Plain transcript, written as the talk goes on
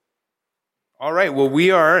All right, well,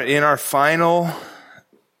 we are in our final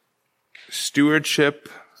stewardship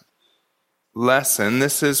lesson.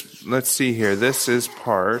 This is, let's see here, this is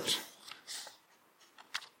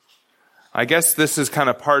I guess this is kind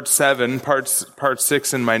of part 7, part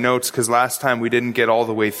 6 in my notes, because last time we didn't get all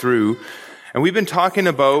the way through. And we've been talking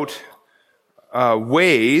about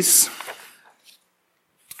ways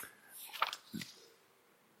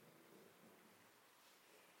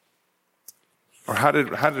or how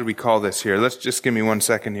did we call this here? Let's just give me 1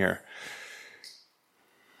 second here.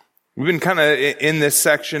 We've been kind of in this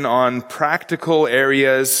section on practical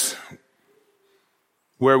areas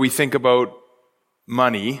where we think about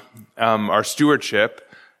money, our stewardship.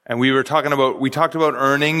 And we talked about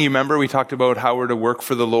earning. You remember we talked about how we're to work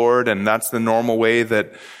for the Lord, and that's the normal way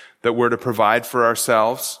that we're to provide for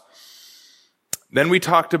ourselves. Then we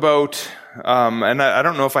talked about, and I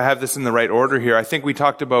don't know if I have this in the right order here. I think we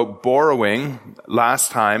talked about borrowing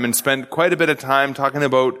last time and spent quite a bit of time talking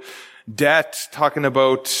about debt, talking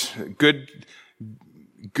about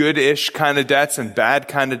good-ish kind of debts and bad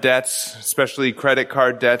kind of debts, especially credit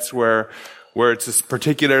card debts where it's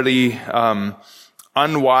particularly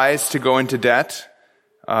unwise to go into debt.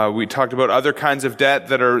 We talked about other kinds of debt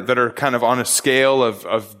that are kind of on a scale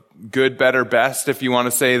of good, better, best, if you want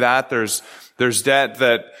to say that. There's debt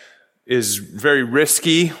that is very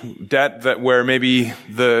risky, debt that where maybe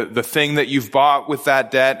the thing that you've bought with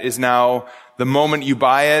that debt is now, the moment you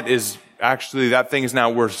buy it is actually, that thing is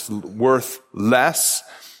now worth less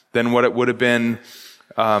than what it would have been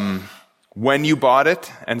when you bought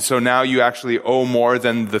it. And so now you actually owe more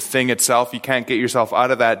than the thing itself. You can't get yourself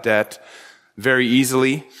out of that debt very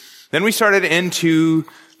easily. Then we started into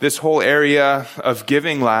this whole area of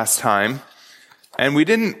giving last time, and we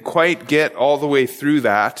didn't quite get all the way through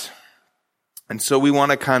that. And so we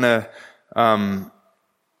want to kind of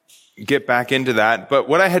get back into that. But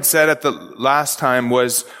what I had said at the last time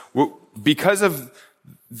was, because of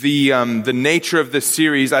the nature of this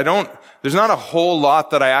series, there's not a whole lot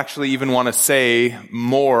that I actually even want to say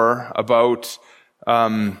more about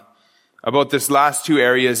this last two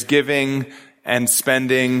areas, giving and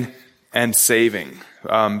spending and saving.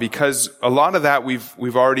 Because a lot of that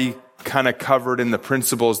we've already kind of covered in the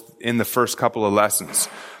principles in the first couple of lessons.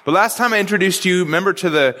 But last time I introduced you, remember, to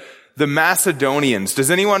the Macedonians. Does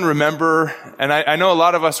anyone remember, and I know a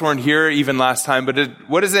lot of us weren't here even last time, but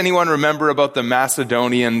what does anyone remember about the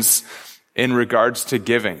Macedonians in regards to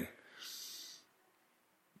giving?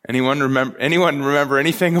 Anyone remember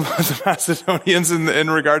anything about the Macedonians in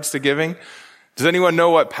regards to giving? Does anyone know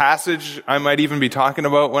what passage I might even be talking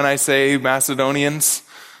about when I say Macedonians?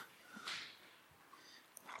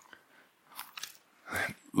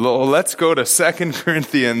 Well, let's go to 2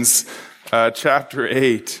 Corinthians chapter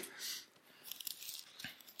 8.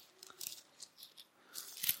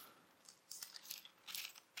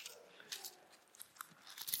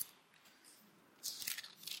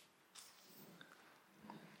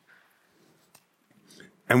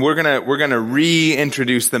 And we're gonna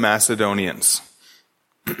reintroduce the Macedonians.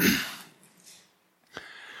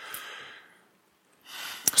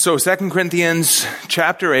 So 2 Corinthians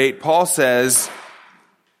chapter 8, Paul says,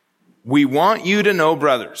 "We want you to know,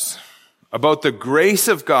 brothers, about the grace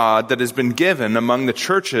of God that has been given among the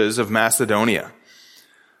churches of Macedonia.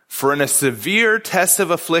 For in a severe test of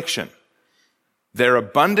affliction, their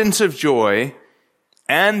abundance of joy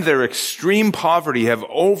and their extreme poverty have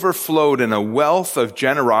overflowed in a wealth of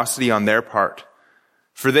generosity on their part.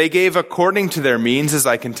 For they gave according to their means, as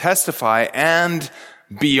I can testify, and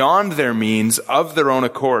beyond their means of their own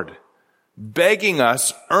accord, begging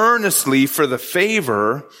us earnestly for the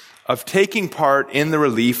favor of taking part in the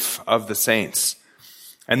relief of the saints.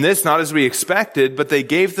 And this not as we expected, but they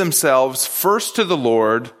gave themselves first to the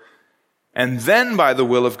Lord, and then by the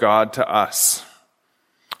will of God to us.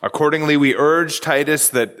 Accordingly, we urge Titus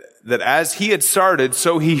that as he had started,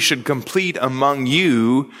 so he should complete among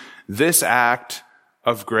you this act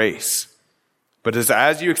of grace. But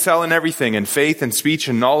as you excel in everything, in faith and speech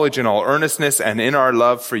and knowledge and all earnestness and in our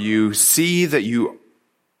love for you, see that you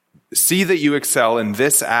excel in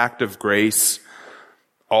this act of grace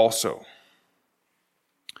also."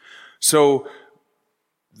 So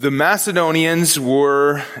the Macedonians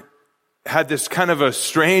had this kind of a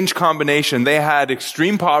strange combination. They had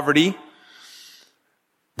extreme poverty,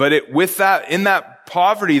 but in that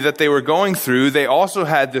poverty that they were going through, they also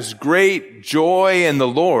had this great joy in the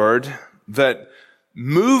Lord that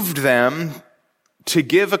moved them to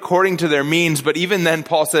give according to their means. But even then,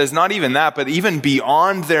 Paul says, not even that, but even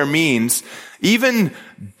beyond their means, even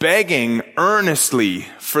begging earnestly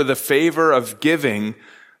for the favor of giving,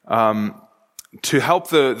 to help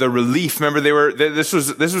the relief. Remember, this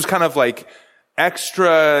was kind of like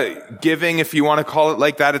extra giving, if you want to call it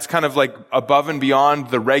like that. It's kind of like above and beyond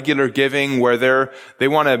the regular giving, where they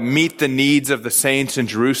want to meet the needs of the saints in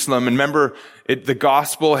Jerusalem. And remember, the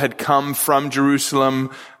gospel had come from Jerusalem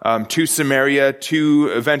to Samaria, to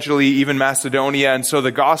eventually even Macedonia. And so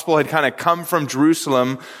the gospel had kind of come from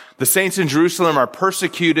Jerusalem. The saints in Jerusalem are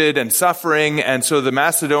persecuted and suffering, and so the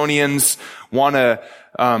Macedonians want to,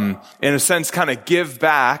 in a sense, kind of give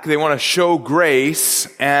back. They want to show grace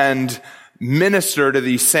and minister to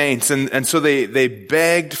these saints. And so they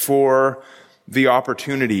begged for the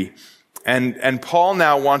opportunity. And Paul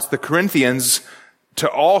now wants the Corinthians to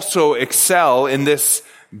also excel in this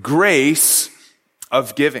grace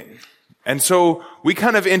of giving. And so we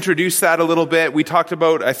kind of introduced that a little bit. We talked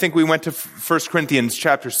about, I think we went to 1 Corinthians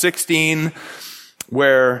chapter 16,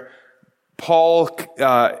 where Paul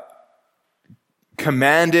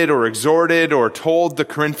commanded or exhorted or told the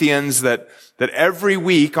Corinthians that every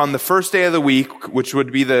week, on the first day of the week, which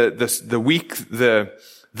would be the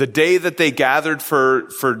day that they gathered for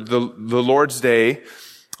the Lord's Day,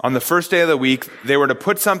 on the first day of the week, they were to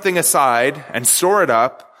put something aside and store it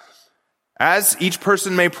up as each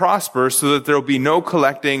person may prosper, so that there will be no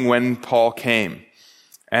collecting when Paul came.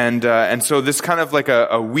 And so this kind of like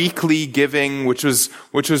a weekly giving, which was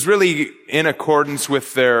really in accordance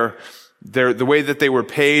with the way that they were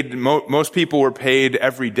paid. Most people were paid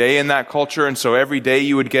every day in that culture, and so every day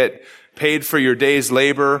you would get paid for your day's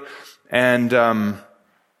labor. And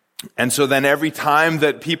so then every time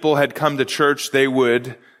that people had come to church, they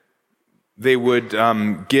would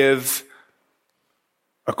give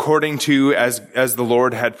according to as the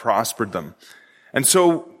Lord had prospered them. And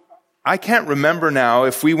so I can't remember now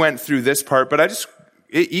if we went through this part, but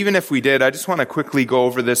even if we did, I just want to quickly go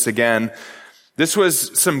over this again. This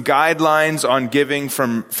was some guidelines on giving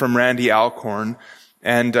from Randy Alcorn,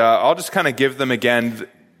 and I'll just kind of give them again.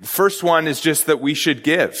 The first one is just that we should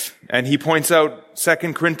give. And he points out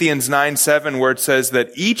 2 Corinthians 9:7, where it says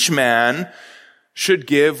that each man should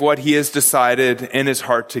give what he has decided in his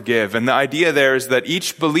heart to give. And the idea there is that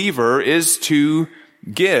each believer is to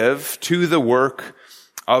give to the work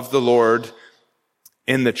of the Lord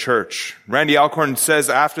in the church. Randy Alcorn says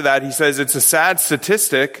after that, he says, it's a sad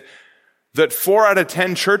statistic that 4 out of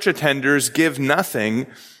 10 church attenders give nothing,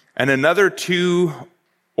 and another 2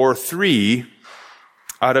 or 3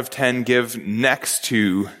 out of 10 give next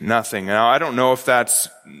to nothing. Now, I don't know if that's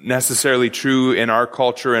necessarily true in our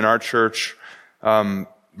culture, in our church,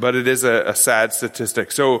 but it is a sad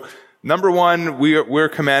statistic. So, number one, we're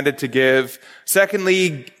commanded to give.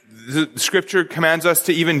 Secondly, the scripture commands us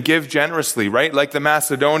to even give generously, right? Like the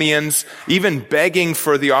Macedonians, even begging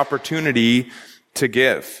for the opportunity to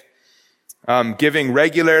give. Giving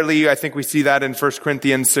regularly, I think we see that in 1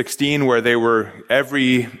 Corinthians 16, where they were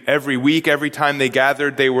every week, every time they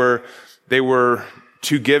gathered, they were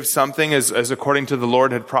to give something as according to the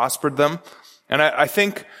Lord had prospered them. And I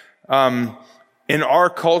think, in our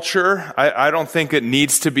culture, I don't think it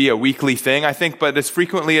needs to be a weekly thing. I think, but as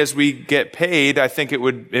frequently as we get paid, I think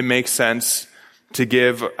it makes sense to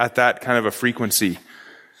give at that kind of a frequency.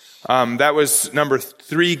 That was number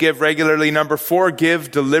 3, give regularly. Number 4,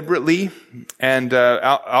 give deliberately. And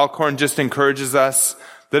Alcorn just encourages us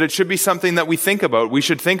that it should be something that we think about. We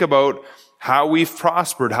should think about how we've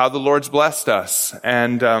prospered, how the Lord's blessed us,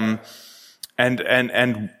 and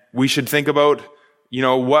we should think about,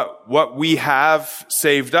 what we have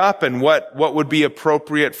saved up and what would be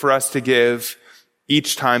appropriate for us to give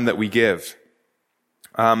each time that we give.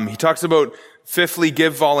 He talks about, fifthly,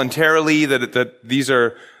 give voluntarily, that these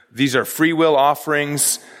are free will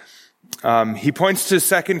offerings. He points to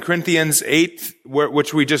 2 Corinthians 8,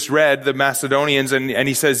 which we just read, the Macedonians, and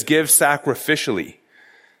he says, give sacrificially.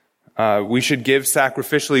 We should give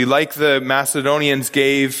sacrificially, like the Macedonians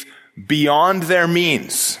gave beyond their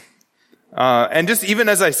means. And just even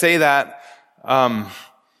as I say that, I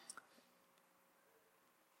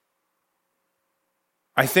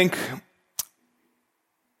think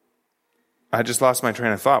I just lost my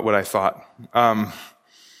train of thought, what I thought.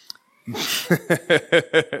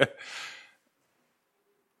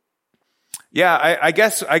 Yeah, I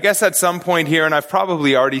guess at some point here, and I've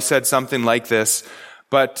probably already said something like this,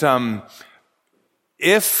 but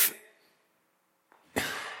if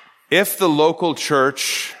the local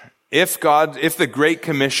church, if the Great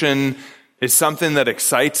Commission is something that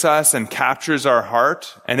excites us and captures our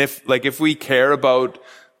heart, and if we care about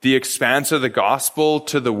the expanse of the gospel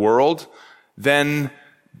to the world, then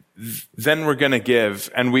we're going to give,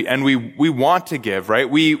 and we want to give, right?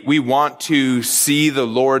 We want to see the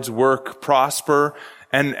Lord's work prosper,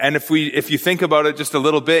 and if you think about it just a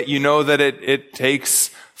little bit, you know that it takes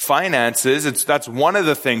finances. That's one of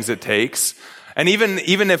the things it takes. And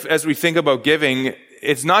even if, as we think about giving,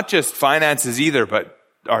 it's not just finances either, but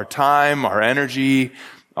our time, our energy,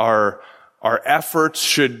 our efforts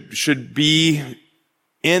should be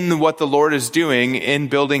in what the Lord is doing in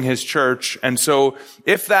building his church. And so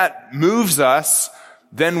if that moves us,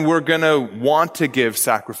 then we're going to want to give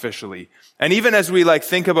sacrificially. And even as we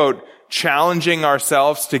think about challenging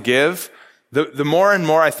ourselves to give, the more and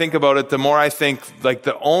more I think about it, the more I think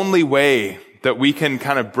the only way that we can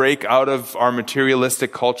kind of break out of our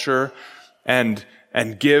materialistic culture and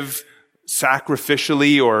give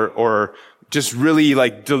sacrificially or just really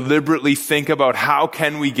deliberately think about how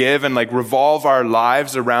can we give and revolve our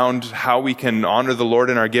lives around how we can honor the Lord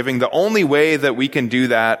in our giving. The only way that we can do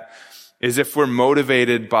that is if we're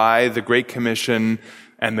motivated by the Great Commission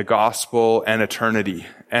and the gospel and eternity.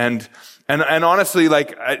 And honestly,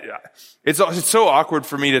 it's so awkward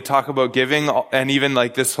for me to talk about giving, and even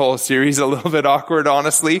this whole series a little bit awkward,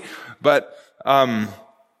 honestly. But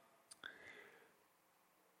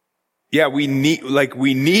yeah, we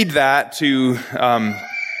need that to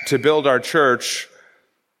build our church.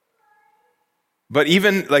 But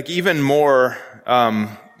even more,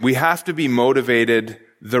 we have to be motivated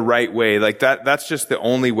the right way. That's just the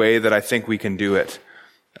only way that I think we can do it.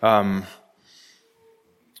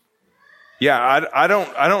 Yeah, I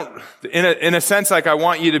don't, in a sense, I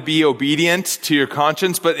want you to be obedient to your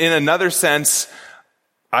conscience, but in another sense,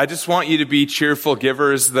 I just want you to be cheerful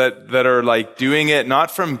givers that are doing it,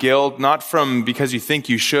 not from guilt, not from because you think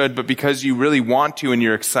you should, but because you really want to and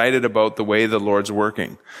you're excited about the way the Lord's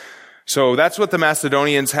working. So that's what the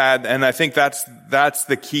Macedonians had, and I think that's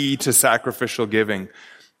the key to sacrificial giving.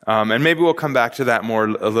 And maybe we'll come back to that more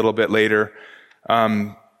a little bit later.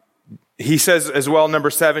 He says as well,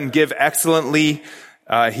 number 7, give excellently.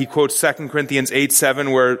 He quotes 2 Corinthians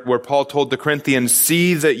 8:7, where Paul told the Corinthians,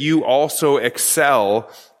 see that you also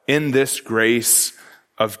excel in this grace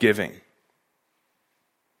of giving.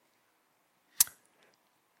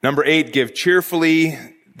 Number 8, give cheerfully.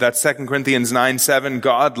 That's 2 Corinthians 9:7.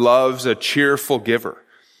 God loves a cheerful giver.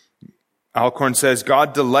 Alcorn says,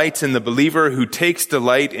 God delights in the believer who takes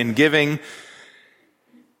delight in giving.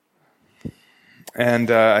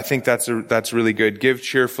 And I think that's really good. Give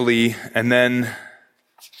cheerfully. And then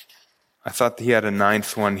I thought he had a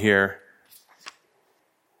 9th one here.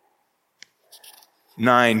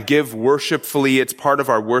 9, give worshipfully. It's part of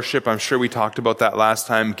our worship. I'm sure we talked about that last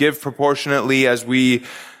time. Give proportionately as we,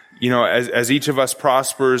 as each of us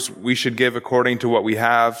prospers, we should give according to what we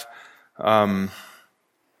have. And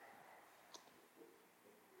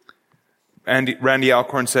Randy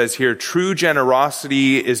Alcorn says here, true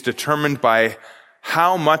generosity is determined by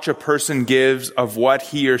how much a person gives of what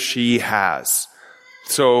he or she has.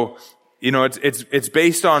 So, it's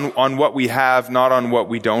based on what we have, not on what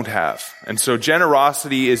we don't have. And so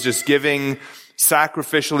generosity is just giving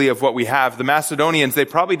sacrificially of what we have. The Macedonians, they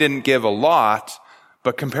probably didn't give a lot,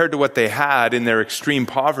 but compared to what they had in their extreme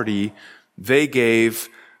poverty, they gave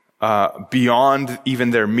beyond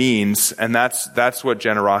even their means, and that's what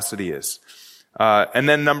generosity is. And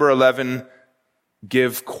then number 11,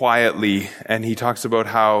 give quietly. And he talks about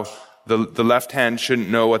how the left hand shouldn't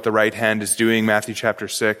know what the right hand is doing, Matthew chapter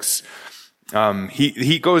 6.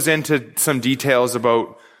 He goes into some details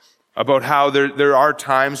about how there are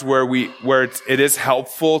times where it is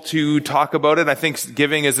helpful to talk about it. I think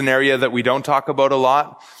giving is an area that we don't talk about a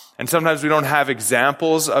lot. And sometimes we don't have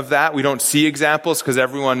examples of that. We don't see examples because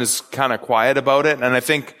everyone is kind of quiet about it. And I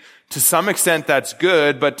think to some extent that's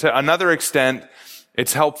good, but to another extent,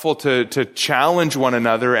 it's helpful to challenge one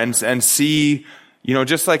another and see,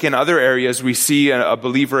 just like in other areas, we see a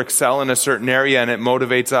believer excel in a certain area and it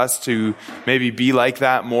motivates us to maybe be like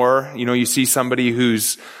that more. You see somebody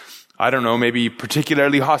who's, maybe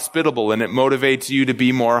particularly hospitable and it motivates you to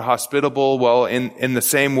be more hospitable. Well, in the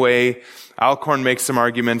same way, Alcorn makes some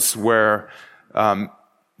arguments where,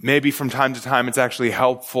 maybe from time to time it's actually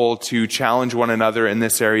helpful to challenge one another in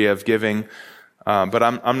this area of giving. But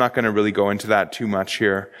I'm not going to really go into that too much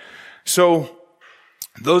here. So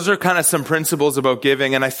those are kind of some principles about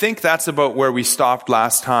giving, and I think that's about where we stopped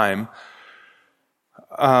last time.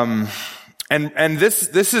 And this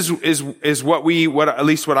is what at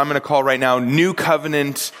least what I'm going to call right now new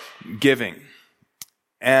covenant giving.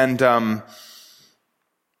 And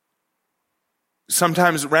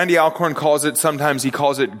sometimes Randy Alcorn calls it, sometimes he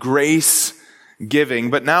calls it grace giving.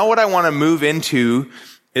 But now what I want to move into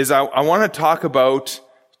is I want to talk about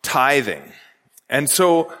tithing. And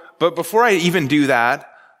so, but before I even do that,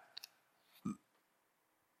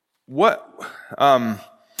 how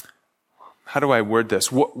do I word this?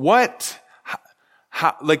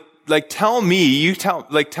 Tell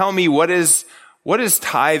me what is what is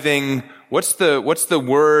tithing? What's the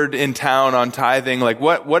word in town on tithing? Like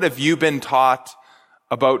what have you been taught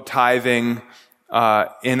about tithing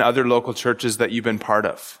in other local churches that you've been part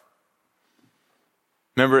of?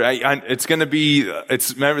 Remember, these are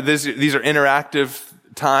interactive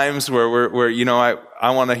times where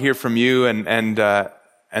I want to hear from you and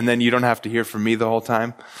then you don't have to hear from me the whole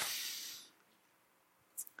time.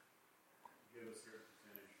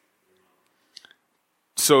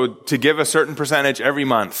 So to give a certain percentage every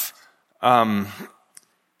month,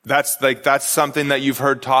 that's something that you've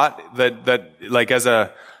heard taught that like as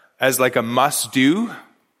a must do.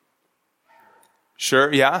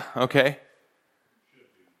 Sure. Yeah. Okay.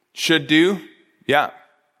 Should do. Yeah.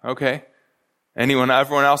 Okay. Everyone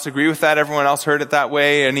else agree with that? Everyone else heard it that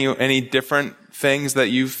way? Any different things that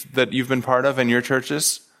you've been part of in your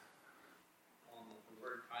churches? The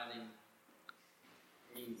word tithing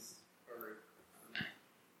means, or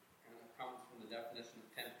comes from the definition of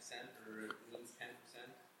 10%, or it means 10%.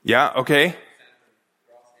 Yeah. Okay.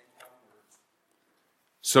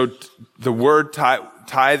 So the word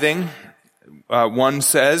tithing, one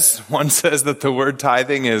says that the word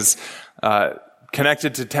tithing is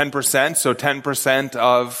connected to 10%. So 10%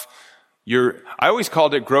 of I always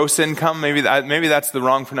called it gross income. Maybe that's the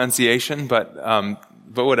wrong pronunciation, but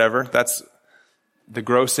whatever. That's the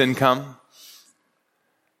gross income.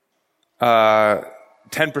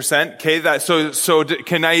 10%. Okay. So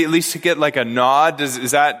can I at least get like a nod?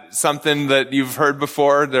 Is that something that you've heard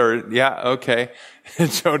before? Yeah. Okay.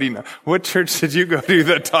 Jody, what church did you go to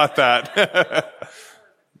that taught that?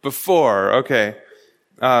 Before. Okay.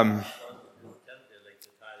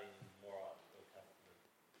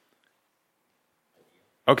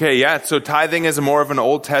 Okay, yeah, so tithing is more of an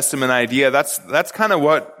Old Testament idea. That's kind of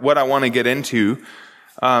what I want to get into.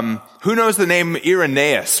 Who knows the name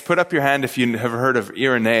Irenaeus? Put up your hand if you have heard of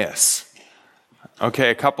Irenaeus.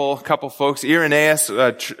 Okay, a couple folks. Irenaeus,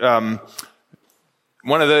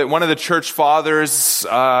 one of the church fathers,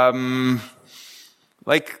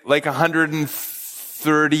 like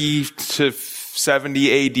 130 to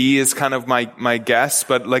 70 AD is kind of my guess,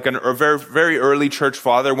 but like a very, very early church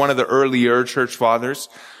father, one of the earlier church fathers.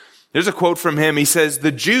 There's a quote from him. He says,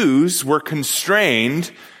 "The Jews were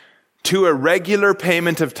constrained to a regular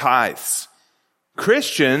payment of tithes.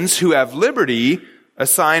 Christians who have liberty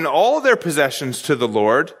assign all their possessions to the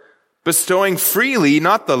Lord, bestowing freely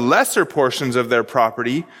not the lesser portions of their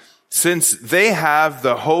property, since they have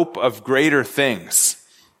the hope of greater things."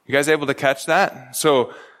 You guys able to catch that?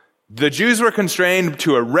 So the Jews were constrained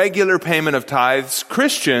to a regular payment of tithes.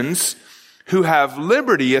 Christians who have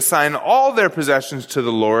liberty assign all their possessions to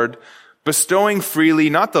the Lord, bestowing freely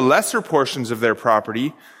not the lesser portions of their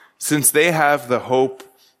property, since they have the hope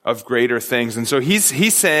of greater things. And so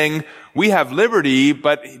he's saying we have liberty,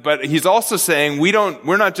 but he's also saying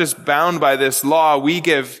we're not just bound by this law. We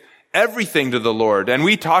give everything to the Lord. And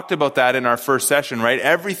we talked about that in our first session, right?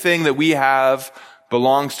 Everything that we have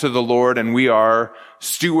belongs to the Lord, and we are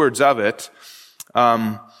stewards of it.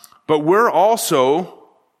 But we're also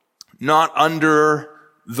not under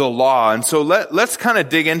the law. And so let's kind of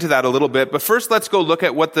dig into that a little bit. But first, let's go look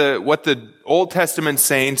at what the Old Testament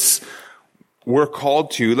saints were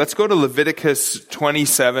called to. Let's go to Leviticus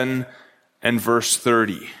 27 and verse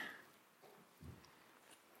 30.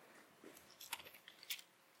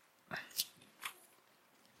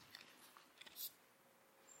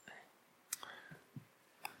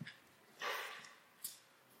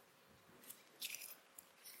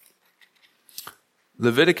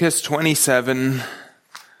 Leviticus 27,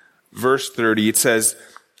 verse 30, it says,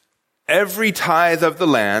 "Every tithe of the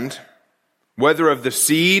land, whether of the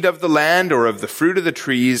seed of the land or of the fruit of the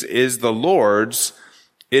trees, is the Lord's.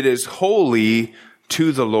 It is holy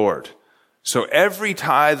to the Lord." So every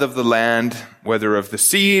tithe of the land, whether of the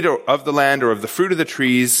seed or of the land or of the fruit of the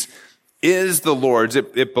trees, is the Lord's.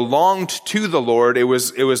 It belonged to the Lord. It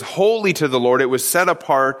was holy to the Lord. It was set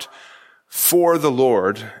apart for the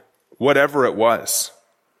Lord, whatever it was.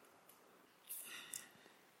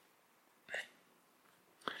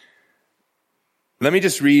 Let me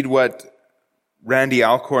just read what Randy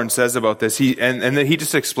Alcorn says about this. And then he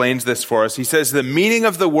just explains this for us. He says, "The meaning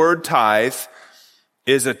of the word tithe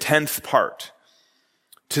is a 10th part.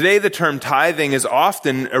 Today, the term tithing is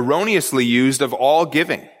often erroneously used of all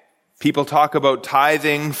giving. People talk about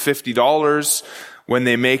tithing $50 when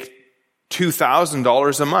they make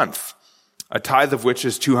 $2,000 a month, a tithe of which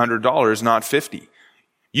is $200, not $50.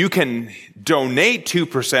 You can donate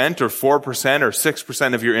 2% or 4% or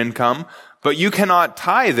 6% of your income, but you cannot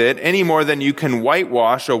tithe it any more than you can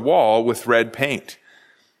whitewash a wall with red paint.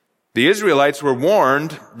 The Israelites were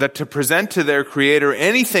warned that to present to their Creator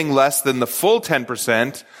anything less than the full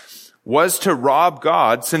 10% was to rob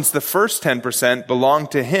God, since the first 10%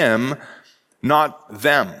 belonged to Him, not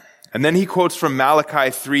them. And then he quotes from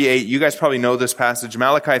Malachi 3:8. You guys probably know this passage,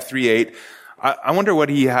 Malachi 3:8. I wonder what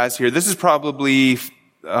he has here. This is probably,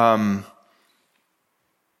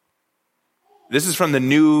 this is from the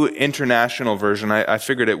New International Version. I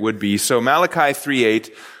figured it would be. So Malachi 3:8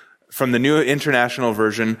 from the New International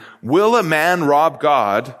Version. Will a man rob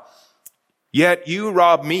God? Yet you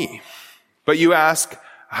rob me. But you ask,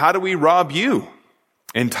 how do we rob you?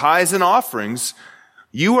 In tithes and offerings,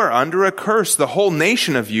 you are under a curse, the whole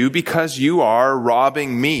nation of you, because you are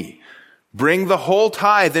robbing me. Bring the whole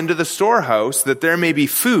tithe into the storehouse, that there may be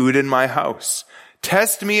food in my house.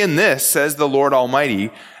 Test me in this, says the Lord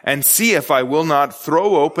Almighty, and see if I will not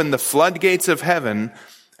throw open the floodgates of heaven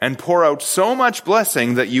and pour out so much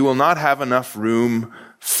blessing that you will not have enough room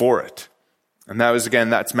for it. And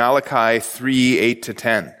that's Malachi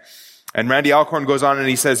 3:8-10. And Randy Alcorn goes on and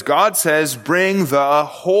he says, God says, bring the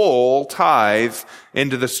whole tithe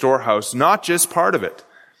into the storehouse, not just part of it.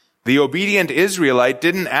 The obedient Israelite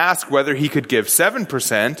didn't ask whether he could give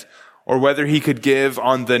 7% or whether he could give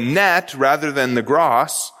on the net rather than the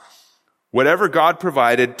gross. Whatever God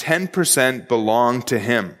provided, 10% belonged to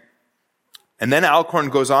him. And then Alcorn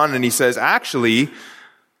goes on and he says, actually,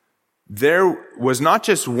 there was not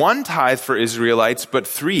just one tithe for Israelites, but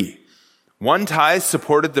 3. One tithe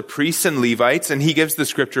supported the priests and Levites, and he gives the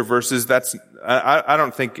scripture verses. I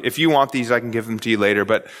don't think, if you want these, I can give them to you later.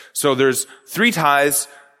 But so there's 3 tithes.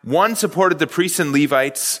 One supported the priests and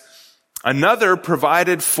Levites. Another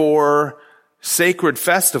provided for sacred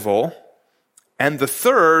festival. And the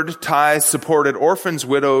third tithe supported orphans,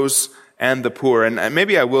 widows, and the poor. And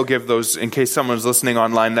maybe I will give those in case someone's listening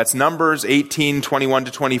online. That's Numbers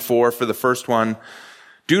 18:21-24 for the first one.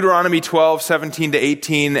 Deuteronomy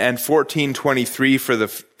 12:17-18 and 14:23 for the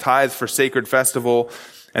tithe for sacred festival.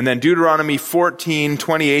 And then Deuteronomy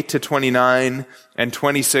 14:28-29 and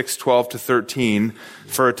 26:12-13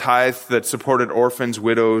 for a tithe that supported orphans,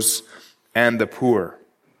 widows, and the poor.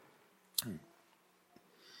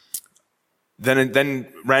 Then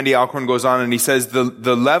Randy Alcorn goes on and he says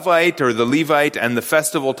the Levite or the Levite and the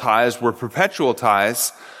festival tithes were perpetual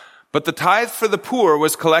tithes, but the tithe for the poor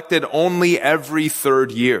was collected only every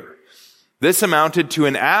 3rd year. This amounted to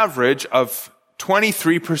an average of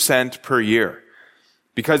 23% per year.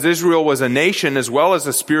 Because Israel was a nation as well as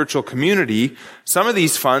a spiritual community, some of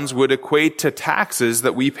these funds would equate to taxes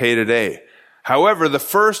that we pay today. However, the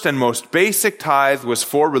first and most basic tithe was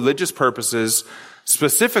for religious purposes,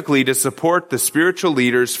 specifically to support the spiritual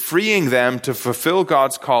leaders, freeing them to fulfill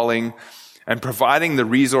God's calling and providing the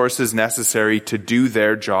resources necessary to do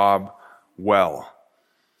their job well.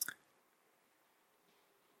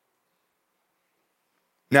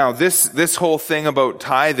 Now, this whole thing about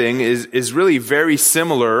tithing is really very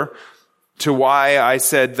similar to why I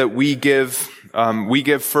said that we give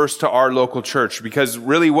first to our local church, because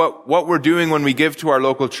really what we're doing when we give to our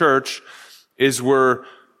local church is we're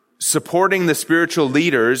supporting the spiritual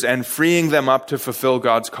leaders and freeing them up to fulfill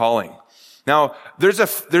God's calling. Now, there's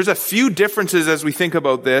a few differences as we think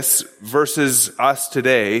about this versus us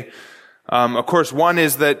today. Of course, one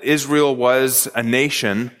is that Israel was a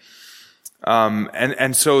nation,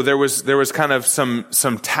 and so there was kind of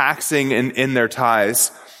some taxing in their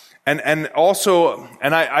tithes, and also,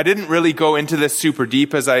 and I didn't really go into this super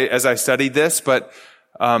deep as I studied this, but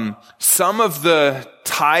some of the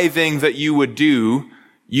tithing that you would do,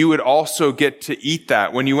 you would also get to eat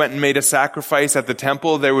that. When you went and made a sacrifice at the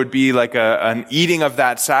temple, there would be like an eating of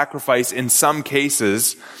that sacrifice in some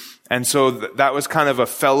cases. And so that was kind of a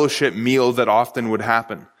fellowship meal that often would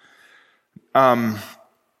happen.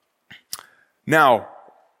 Now,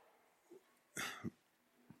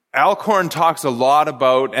 Alcorn talks a lot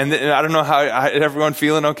about, and I don't know how, everyone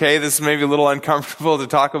feeling okay? This is maybe a little uncomfortable to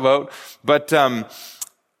talk about, but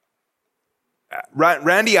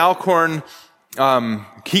Randy Alcorn,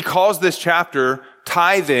 he calls this chapter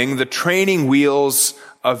tithing the training wheels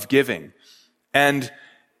of giving. And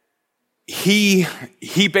he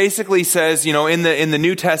basically says, in the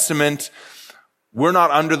New Testament, we're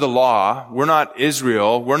not under the law. We're not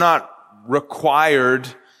Israel. We're not required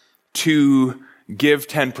to give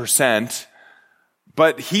 10%.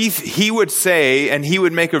 But he would say, and he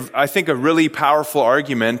would make I think a really powerful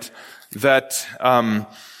argument that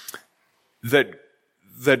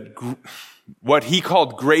what he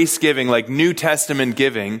called grace giving, like New Testament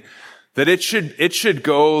giving, that it should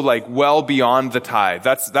go like well beyond the tithe.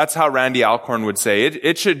 That's how Randy Alcorn would say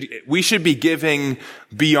we should be giving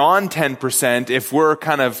beyond 10% if we're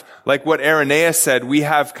kind of like what Irenaeus said, we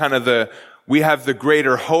have the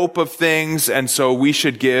greater hope of things, and so we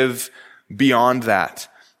should give beyond that.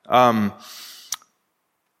 And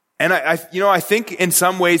I think in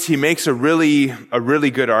some ways he makes a really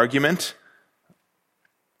good argument.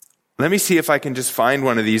 Let me see if I can just find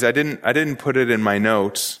one of these. I didn't put it in my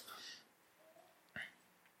notes.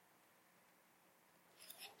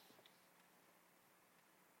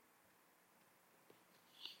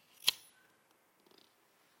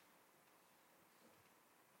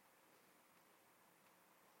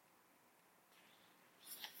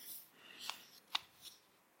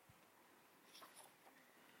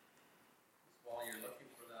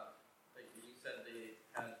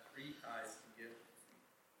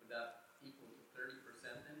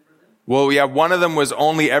 Well, yeah, one of them was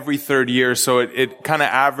only every third year, so it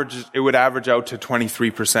would average out to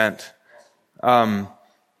 23%.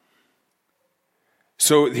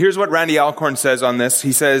 So here's what Randy Alcorn says on this.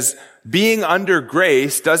 He says, being under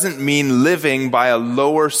grace doesn't mean living by a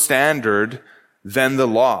lower standard than the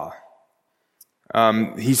law.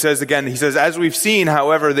 He says, as we've seen,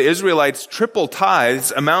 however, the Israelites' triple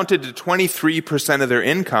tithes amounted to 23% of their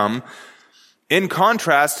income, in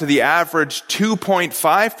contrast to the average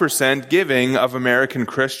 2.5% giving of American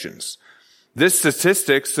Christians. This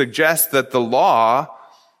statistic suggests that the law,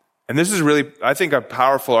 and this is really, I think, a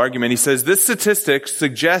powerful argument. He says, this statistic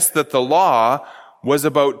suggests that the law was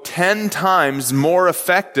about 10 times more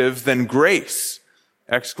effective than grace! !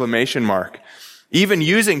 Even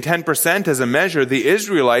using 10% as a measure, the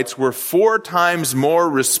Israelites were 4 times more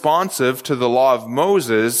responsive to the law of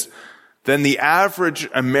Moses than the average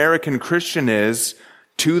American Christian is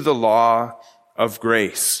to the law of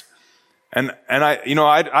grace. And I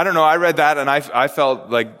don't know, I read that and I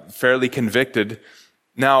felt like fairly convicted.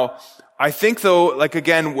 Now, I think though, like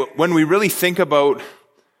again, when we really think about,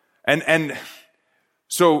 and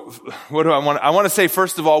so what do I want? I want to say,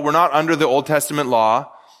 first of all, we're not under the Old Testament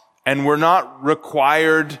law, and we're not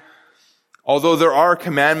required, although there are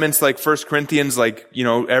commandments like 1 Corinthians, like,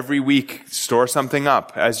 every week store something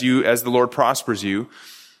up as the Lord prospers you.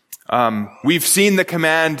 We've seen the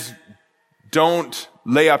command, don't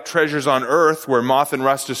lay up treasures on earth where moth and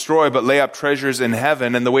rust destroy, but lay up treasures in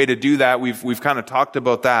heaven. And the way to do that, we've kind of talked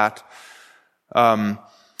about that.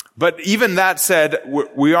 But even that said,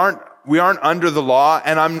 we aren't under the law,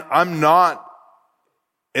 and I'm not,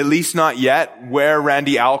 at least not yet, where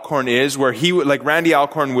Randy Alcorn is, where Randy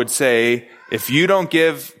Alcorn would say, if you don't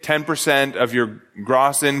give 10% of your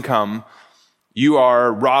gross income, you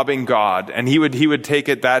are robbing God. And he would take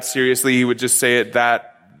it that seriously. He would just say it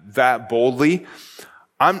that boldly.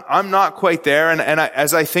 I'm not quite there. And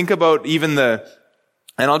as I think about even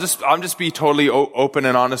I'll just be totally open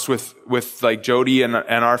and honest with like Jody and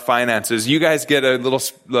our finances. You guys get a little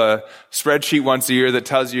spreadsheet once a year that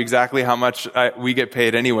tells you exactly how much we get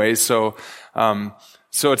paid anyways. So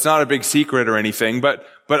it's not a big secret or anything, but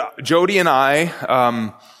Jody and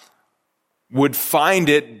I, would find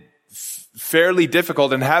it fairly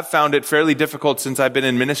difficult, and have found it fairly difficult since I've been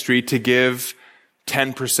in ministry, to give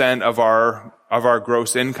 10% of our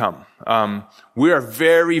gross income. We are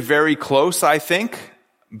very, very close, I think,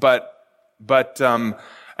 but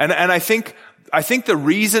I think the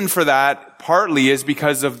reason for that partly is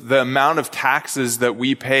because of the amount of taxes that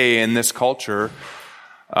we pay in this culture.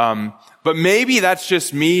 But maybe that's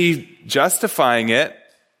just me justifying it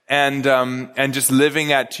and just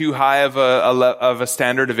living at too high of a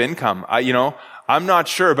standard of income. I'm not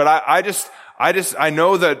sure, but I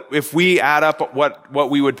know that if we add up what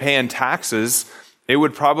we would pay in taxes, it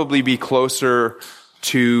would probably be closer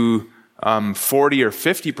to 40 or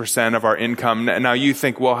 50% of our income. Now you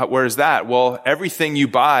think, well, where's that? Well, everything you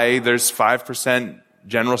buy, there's 5%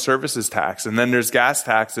 general services tax, and then there's gas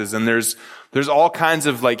taxes, and there's all kinds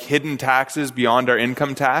of like hidden taxes beyond our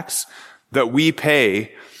income tax that we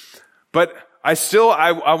pay. But I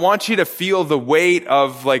want you to feel the weight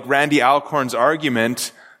of like Randy Alcorn's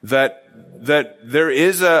argument that there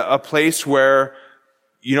is a place where,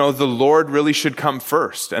 the Lord really should come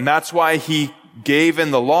first. And that's why he gave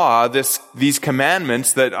in the law these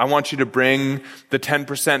commandments that I want you to bring the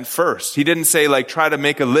 10% first. He didn't say like try to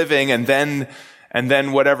make a living and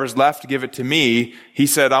then whatever's left, give it to me. He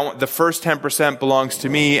said, the first 10% belongs to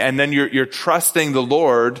me, and then you're trusting the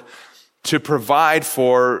Lord to provide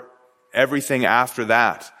for everything after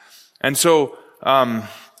that. And so,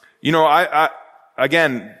 I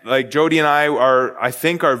again, like Jody and I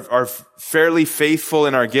think are fairly faithful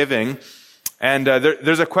in our giving. And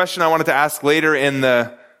there's a question I wanted to ask later in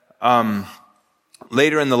the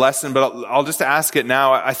later in the lesson, but I'll just ask it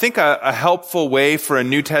now. I think a helpful way for a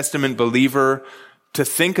New Testament believer to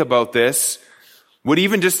think about this would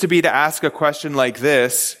even just to be to ask a question like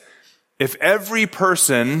this: if every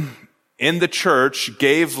person in the church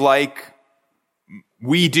gave like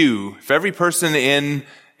we do, if every person in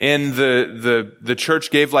the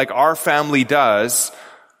church gave like our family does,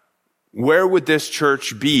 where would this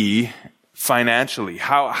church be financially?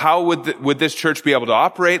 How would this church be able to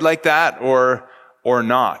operate like that or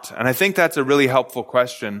not? And I think that's a really helpful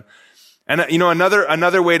question. And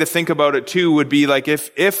another way to think about it too would be like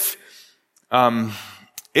if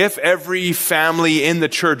every family in the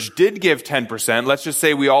church did give 10%, let's just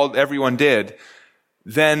say everyone did,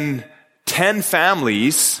 then 10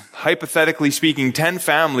 families, hypothetically speaking, 10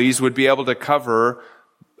 families would be able to cover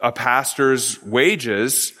a pastor's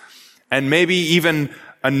wages, and maybe even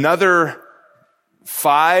another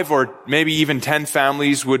 5 or maybe even 10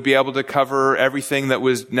 families would be able to cover everything that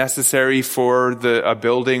was necessary for a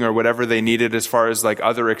building or whatever they needed as far as like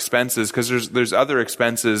other expenses, because there's other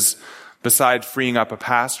expenses besides freeing up a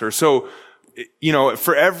pastor. So,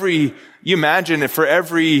 for every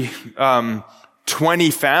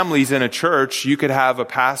 20 families in a church, you could have a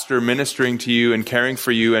pastor ministering to you and caring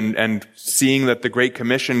for you and seeing that the Great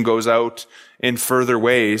Commission goes out in further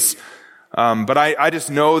ways. But I just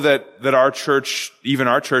know that our church, even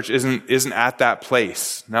our church, isn't at that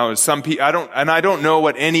place. Now, some people, I don't know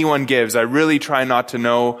what anyone gives. I really try not to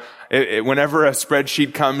know. Whenever a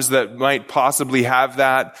spreadsheet comes that might possibly have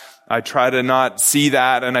that, I try to not see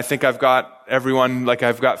that. And I think I've got everyone, like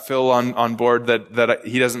I've got Phil on board that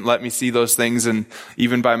he doesn't let me see those things, and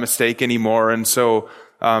even by mistake anymore. And so,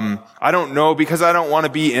 I don't know, because I don't want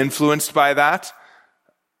to be influenced by that.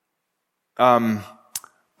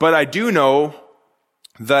 But I do know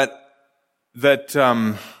that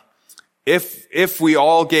if we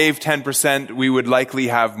all gave 10%, we would likely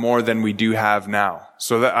have more than we do have now.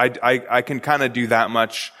 So that I can kind of do that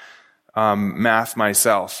much math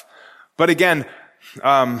myself. But again,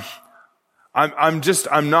 I'm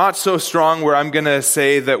not so strong where I'm going to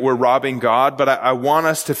say that we're robbing God, but I want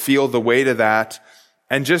us to feel the weight of that.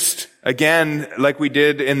 And just again, like we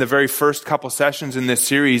did in the very first couple sessions in this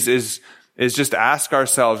series, is just ask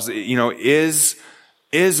ourselves, is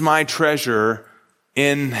my treasure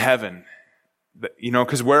in heaven?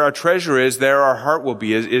 Because where our treasure is, there our heart will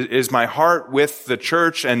be. Is my heart with the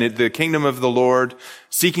church and the kingdom of the Lord,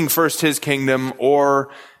 seeking first His kingdom, or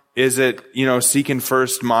is it, seeking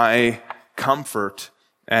first my comfort?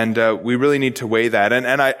 And we really need to weigh that.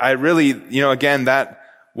 And I really, again, that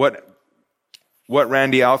what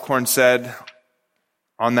Randy Alcorn said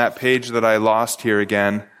on that page that I lost here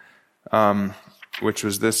again, which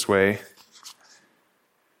was this way.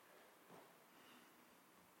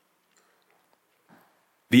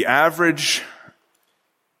 The average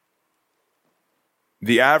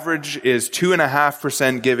is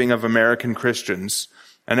 2.5% giving of American Christians.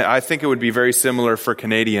 And I think it would be very similar for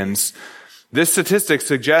Canadians. This statistic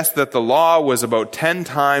suggests that the law was about 10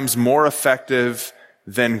 times more effective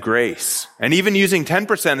than grace. And even using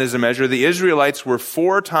 10% as a measure, the Israelites were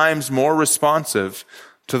 4 times more responsive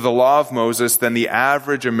to the law of Moses than the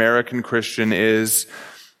average American Christian is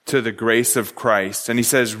to the grace of Christ. And he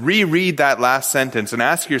says, reread that last sentence and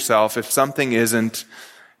ask yourself if something isn't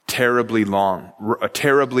terribly wrong.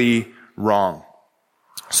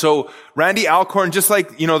 So Randy Alcorn, just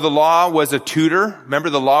like, the law was a tutor. Remember,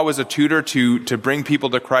 the law was a tutor to bring people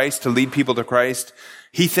to Christ, to lead people to Christ.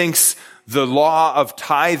 He thinks the law of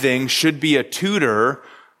tithing should be a tutor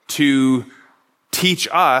to teach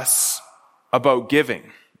us about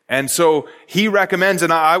giving. And so he recommends,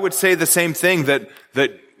 and I would say the same thing, that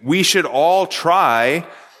we should all try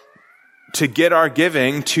to get our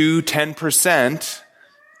giving to 10%,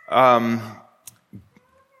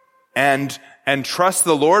 and trust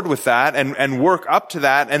the Lord with that, and work up to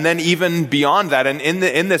that, and then even beyond that. And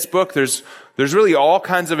in this book, there's really all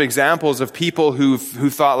kinds of examples of people who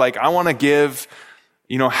thought, like, I want to give,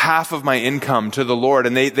 half of my income to the Lord,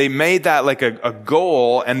 and they made that like a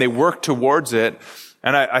goal, and they worked towards it.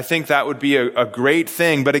 And I think that would be a great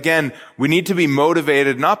thing. But again, we need to be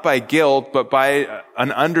motivated not by guilt, but by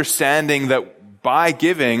an understanding that by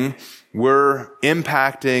giving, we're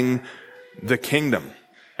impacting the kingdom.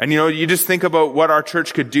 And you just think about what our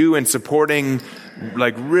church could do in supporting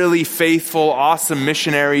like really faithful, awesome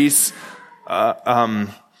missionaries.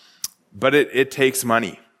 But it takes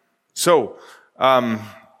money. So, let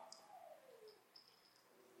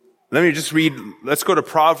me just read, let's go to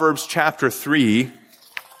Proverbs chapter 3.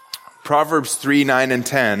 Proverbs 3, 9, and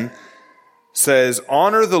 10 says,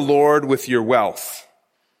 honor the Lord with your wealth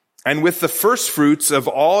and with the first fruits of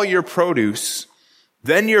all your produce,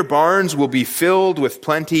 then your barns will be filled with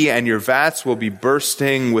plenty and your vats will be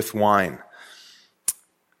bursting with wine.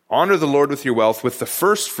 Honor the Lord with your wealth, with the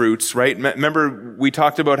first fruits, right? Remember, we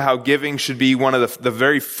talked about how giving should be one of the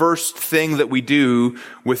very first thing that we do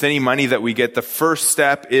with any money that we get. The first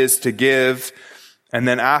step is to give, and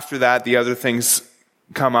then after that, the other things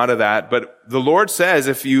come out of that. But the Lord says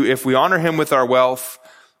if we honor him with our wealth,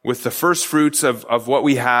 with the first fruits of what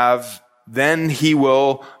we have, then he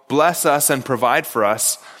will bless us and provide for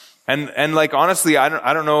us. And like, honestly, I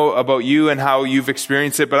don't know about you and how you've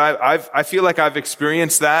experienced it, but I feel like I've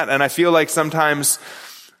experienced that. And I feel like sometimes,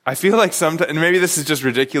 and maybe this is just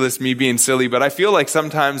ridiculous, me being silly, but I feel like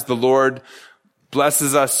sometimes the Lord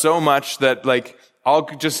blesses us so much that like,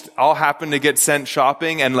 I'll happen to get sent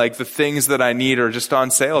shopping and like the things that I need are just on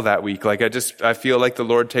sale that week. Like I feel like the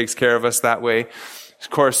Lord takes care of us that way. Of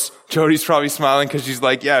course, Jody's probably smiling because she's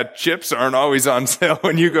like, yeah, chips aren't always on sale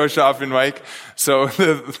when you go shopping, Mike. So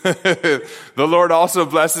the Lord also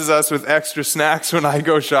blesses us with extra snacks when I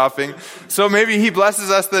go shopping. So maybe he blesses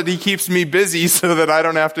us that he keeps me busy so that I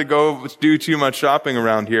don't have to go do too much shopping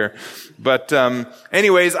around here. But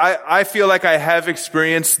anyways, I feel like I have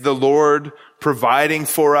experienced the Lord providing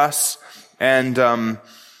for us. And I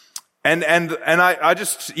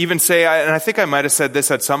just even say, and I think I might have said this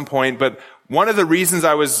at some point, but one of the reasons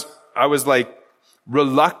I was like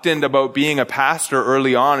reluctant about being a pastor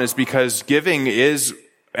early on is because giving is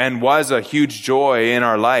and was a huge joy in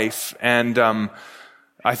our life. And,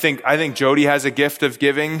 I think Jody has a gift of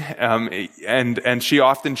giving, and she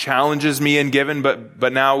often challenges me in giving,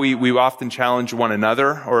 but now we often challenge one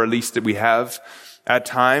another, or at least we have at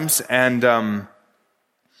times. And,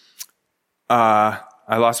 I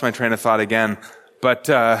lost my train of thought again, but,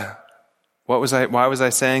 why was I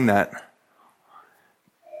saying that?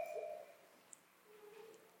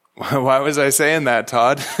 Why was I saying that,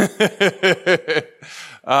 Todd?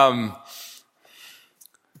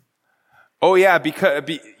 Oh yeah, because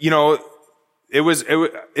it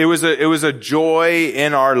was a joy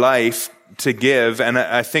in our life to give, and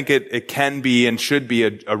I think it can be and should be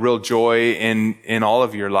a real joy in all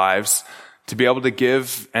of your lives to be able to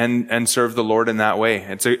give and serve the Lord in that way.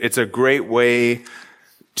 It's a great way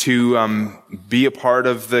to be a part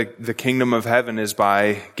of the kingdom of heaven is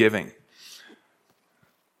by giving.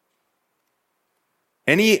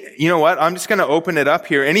 You know what? I'm just going to open it up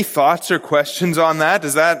here. Any thoughts or questions on that?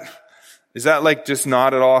 Is that like just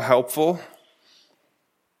not at all helpful?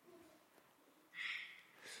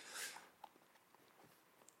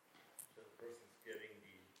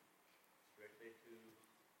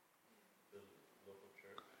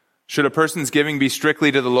 Should a person's giving be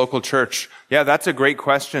strictly to the local church? Yeah, that's a great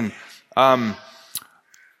question.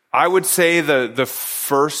 I would say the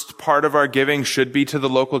first part of our giving should be to the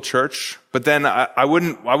local church, but then I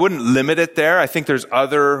wouldn't limit it there. I think there's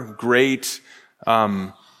other great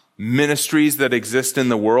ministries that exist in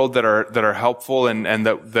the world that are helpful and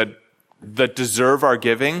that deserve our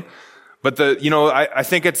giving. But I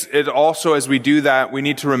think it also, as we do that, we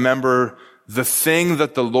need to remember the thing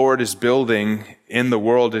that the Lord is building in the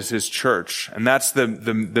world is his church, and that's the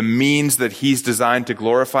means that he's designed to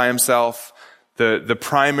glorify himself. The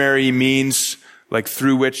primary means, like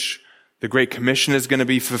through which the Great Commission is going to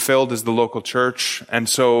be fulfilled, is the local church. And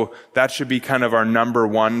so that should be kind of our number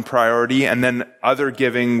one priority. And then other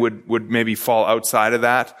giving would maybe fall outside of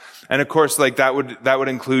that. And of course, like that would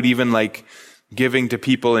include even like giving to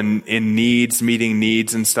people in needs, meeting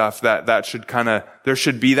needs and stuff. That should there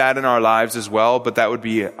should be that in our lives as well. But that would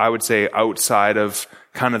be, I would say, outside of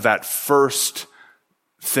kind of that first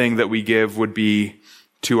thing that we give would be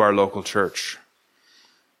to our local church.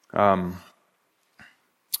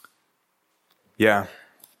 Yeah.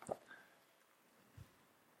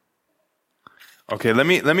 Okay, let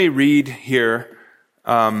me read here,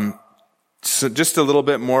 so just a little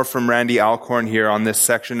bit more from Randy Alcorn here on this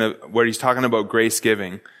section of where he's talking about grace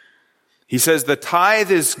giving. He says, the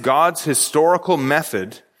tithe is God's historical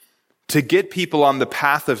method to get people on the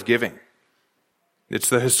path of giving. It's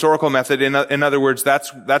the historical method. In other words,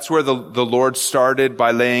 that's where the Lord started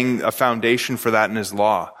by laying a foundation for that in his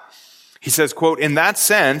law. He says, quote, in that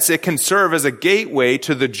sense, it can serve as a gateway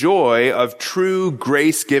to the joy of true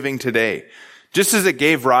grace giving today. Just as it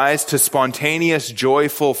gave rise to spontaneous,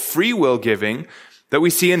 joyful, free will giving that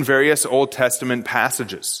we see in various Old Testament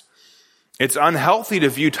passages. It's unhealthy to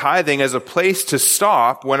view tithing as a place to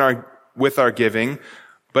stop with our giving,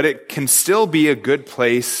 but it can still be a good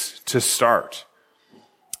place to start.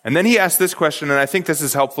 And then he asks this question, and I think this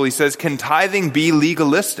is helpful. He says, can tithing be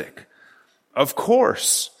legalistic? Of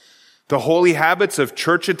course. The holy habits of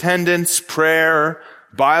church attendance, prayer,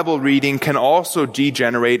 Bible reading can also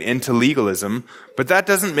degenerate into legalism, but that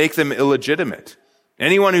doesn't make them illegitimate.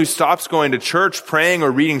 Anyone who stops going to church, praying,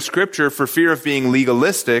 or reading scripture for fear of being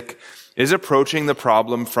legalistic is approaching the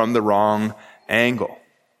problem from the wrong angle.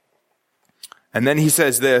 And then he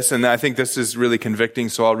says this, and I think this is really convicting,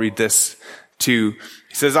 so I'll read this too.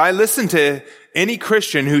 He says, I listen to any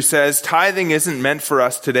Christian who says tithing isn't meant for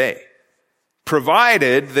us today,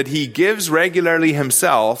 provided that he gives regularly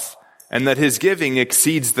himself and that his giving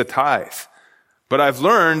exceeds the tithe. But I've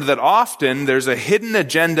learned that often there's a hidden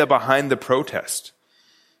agenda behind the protest.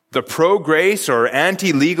 The pro-grace or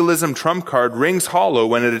anti-legalism trump card rings hollow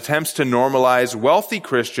when it attempts to normalize wealthy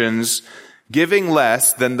Christians giving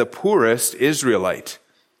less than the poorest Israelite.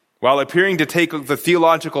 While appearing to take the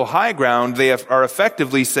theological high ground, they are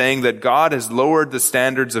effectively saying that God has lowered the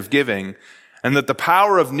standards of giving and that the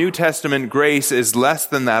power of New Testament grace is less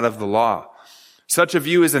than that of the law. Such a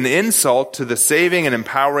view is an insult to the saving and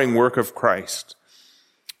empowering work of Christ.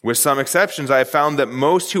 With some exceptions, I have found that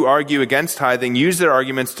most who argue against tithing use their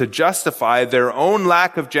arguments to justify their own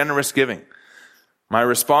lack of generous giving. My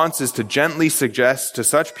response is to gently suggest to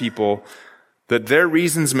such people that their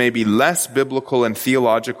reasons may be less biblical and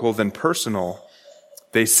theological than personal.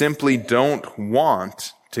 They simply don't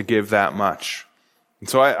want to give that much. And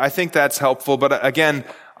so I think that's helpful. But again,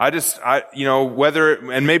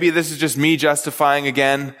 whether, and maybe this is just me justifying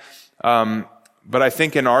again, but I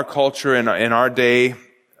think in our culture, in our day,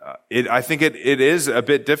 I think it is a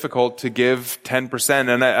bit difficult to give 10%.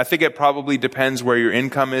 And I think it probably depends where your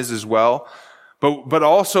income is as well. But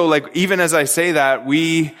also, like, even as I say that,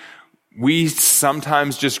 we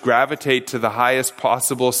sometimes just gravitate to the highest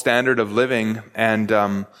possible standard of living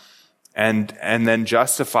and then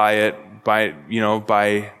justify it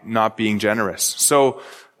by not being generous. So,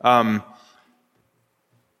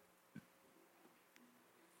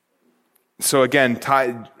 again,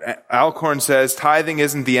 Alcorn says tithing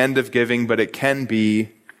isn't the end of giving, but it can be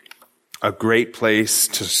a great place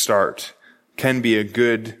to start. Can be a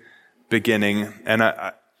good beginning, and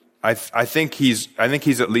I think he's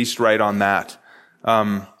at least right on that.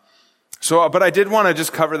 But I did want to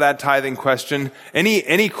just cover that tithing question.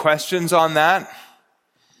 Any questions on that?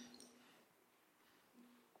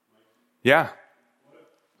 Yeah.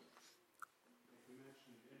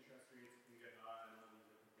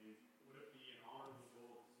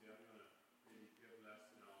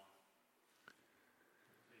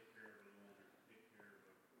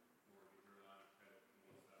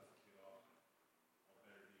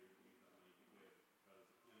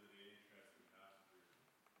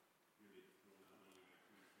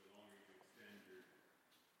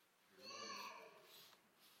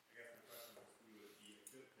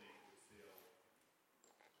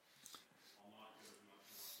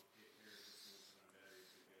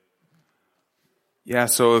 Yeah,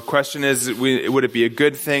 so the question is, would it be a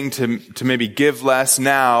good thing to maybe give less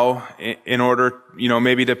now in order,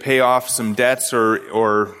 maybe to pay off some debts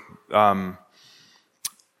or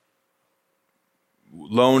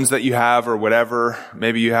loans that you have or whatever?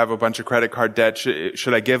 Maybe you have a bunch of credit card debt.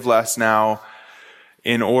 Should I give less now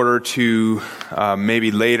in order to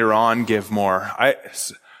maybe later on give more? I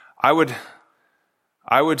would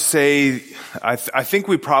say I think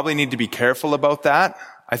we probably need to be careful about that.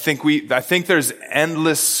 I think there's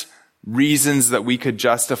endless reasons that we could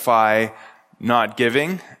justify not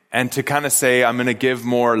giving, and to kind of say, I'm going to give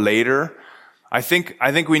more later. I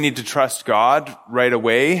think we need to trust God right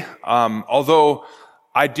away. Although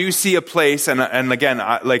I do see a place, and again,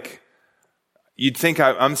 you'd think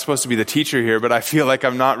I'm supposed to be the teacher here, but I feel like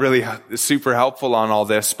I'm not really super helpful on all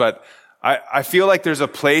this. But I feel like there's a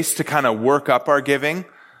place to kind of work up our giving.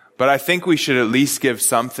 But I think we should at least give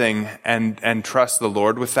something and trust the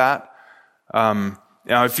Lord with that. Now,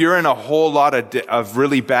 if you're in a whole lot of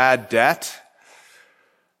really bad debt,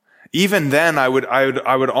 even then I would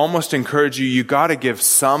almost encourage you got to give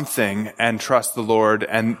something and trust the Lord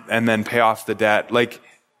and then pay off the debt.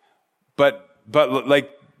 But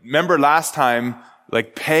remember last time,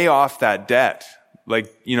 pay off that debt.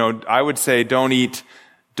 I would say don't eat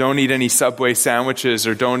any Subway sandwiches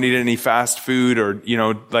or don't eat any fast food or,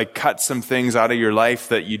 cut some things out of your life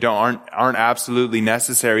that you aren't absolutely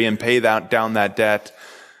necessary and pay down that debt.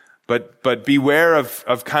 But beware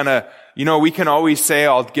of kind of, we can always say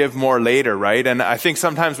I'll give more later, right? And I think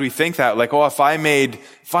sometimes we think that if I made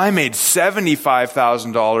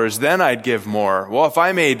 $75,000, then I'd give more. Well, if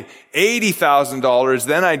I made $80,000,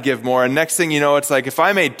 then I'd give more. And next thing you know, it's like, if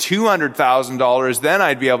I made $200,000, then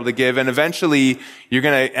I'd be able to give. And eventually you're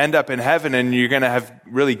going to end up in heaven and you're going to have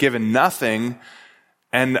really given nothing.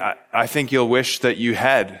 And I think you'll wish that you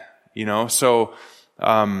had, so,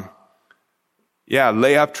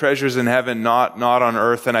 lay up treasures in heaven, not on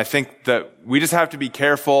earth. And I think that we just have to be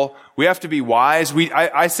careful. We have to be wise.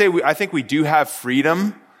 I think we do have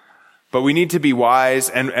freedom, but we need to be wise,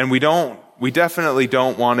 and we definitely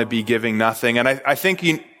don't want to be giving nothing. And I think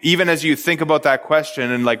even as you think about that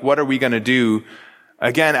question and like, what are we going to do?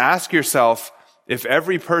 Again, ask yourself, if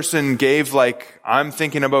every person gave like I'm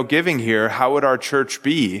thinking about giving here, how would our church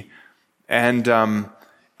be? And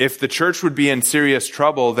if the church would be in serious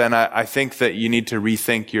trouble, then I think that you need to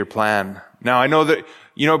rethink your plan. Now, I know that,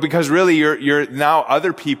 because really you're now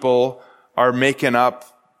other people are making up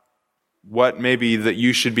what maybe that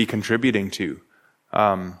you should be contributing to.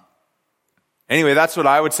 Anyway, that's what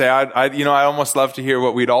I would say. I almost love to hear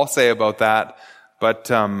what we'd all say about that, but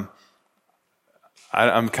I'm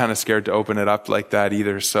kind of scared to open it up like that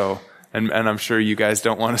either. So, and I'm sure you guys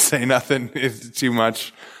don't want to say nothing too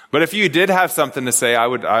much. But if you did have something to say, I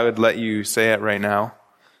would let you say it right now.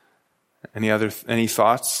 Any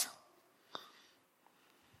thoughts?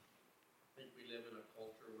 I think we live in a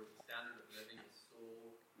culture where the standard of living is so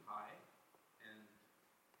high, and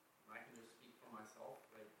I can just speak for myself.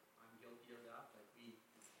 Like, I'm guilty of that. Like, we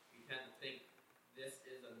tend to think this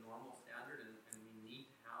is a normal standard, and we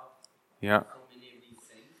need to have so many of these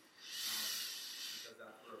things because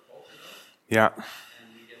that's where a culture goes. Yeah.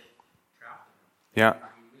 And we get trapped in it. Yeah.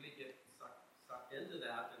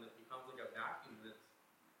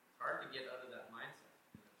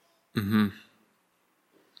 Mm-hmm.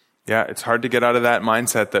 Yeah, it's hard to get out of that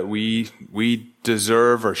mindset that we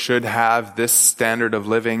deserve or should have this standard of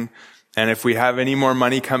living. And if we have any more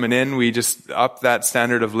money coming in, we just up that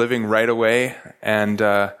standard of living right away. And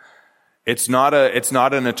it's not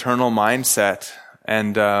an eternal mindset.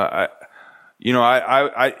 And I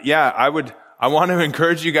want to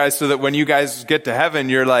encourage you guys so that when you guys get to heaven,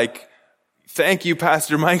 you're like, thank you,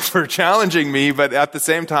 Pastor Mike, for challenging me. But at the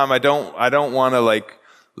same time, I don't want to like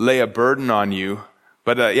lay a burden on you.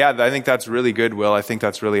 But I think that's really good, Will. I think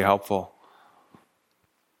that's really helpful.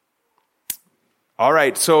 All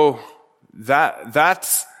right, so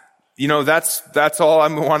that's all I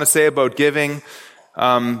want to say about giving.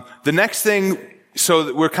 The next thing,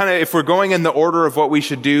 so we're if we're going in the order of what we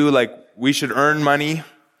should do, like we should earn money.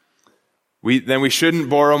 Then we shouldn't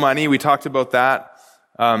borrow money. We talked about that.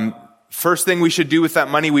 First thing we should do with that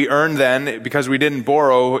money we earn then, because we didn't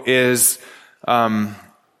borrow, is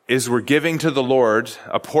we're giving to the Lord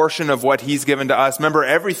a portion of what He's given to us. Remember,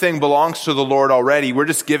 everything belongs to the Lord already. We're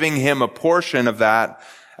just giving Him a portion of that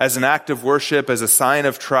as an act of worship, as a sign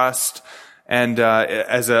of trust, and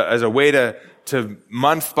as a way to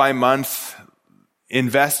month by month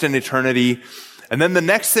invest in eternity. And then the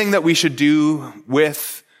next thing that we should do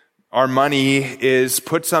with our money is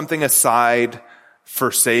put something aside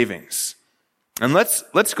for savings. And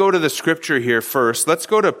let's go to the scripture here first. Let's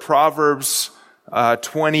go to Proverbs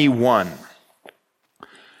 21.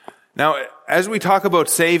 Now, as we talk about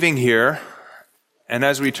saving here, and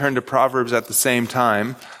as we turn to Proverbs at the same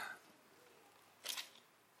time,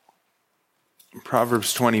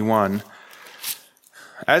 Proverbs 21,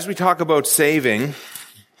 as we talk about saving,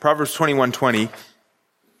 Proverbs 21:20,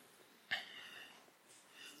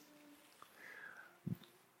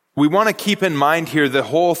 we want to keep in mind here the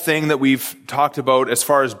whole thing that we've talked about as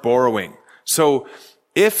far as borrowing. So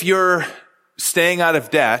if you're staying out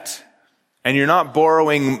of debt and you're not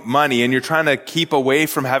borrowing money and you're trying to keep away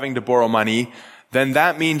from having to borrow money, then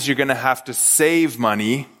that means you're going to have to save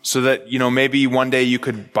money so that, maybe one day you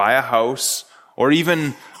could buy a house or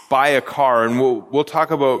even buy a car. And we'll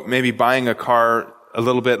talk about maybe buying a car a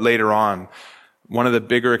little bit later on, one of the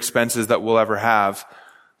bigger expenses that we'll ever have.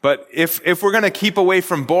 But if we're going to keep away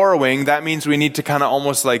from borrowing, that means we need to kind of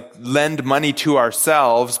almost like lend money to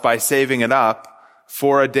ourselves by saving it up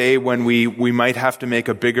for a day when we might have to make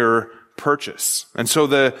a bigger purchase. And so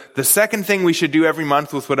the second thing we should do every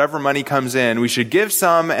month with whatever money comes in, we should give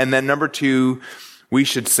some, and then number 2, we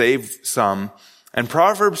should save some. And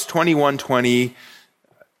Proverbs 21:20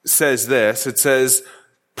 says this. It says,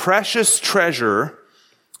 "Precious treasure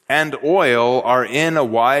and oil are in a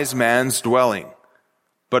wise man's dwelling,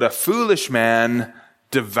 but a foolish man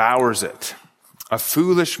devours it." A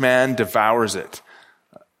foolish man devours it.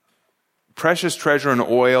 Precious treasure and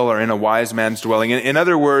oil are in a wise man's dwelling. In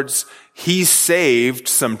other words, he saved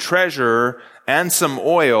some treasure and some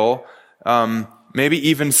oil, maybe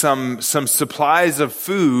even some supplies of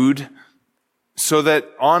food, so that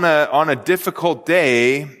on a difficult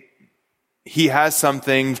day, he has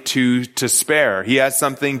something to spare. He has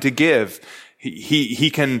something to give.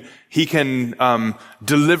 He can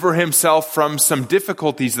deliver himself from some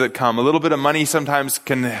difficulties that come. A little bit of money sometimes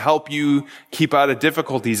can help you keep out of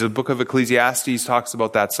difficulties. The book of Ecclesiastes talks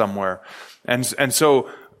about that somewhere. And so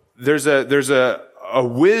there's a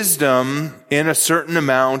wisdom in a certain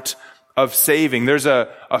amount of saving. There's a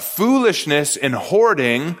foolishness in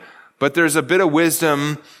hoarding, but there's a bit of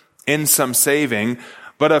wisdom in some saving.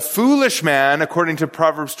 But a foolish man, according to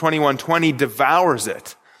Proverbs 21:20, devours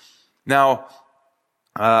it. Now,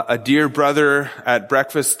 a dear brother at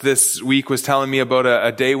breakfast this week was telling me about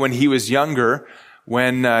a day when he was younger,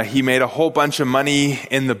 when he made a whole bunch of money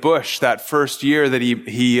in the bush. That first year that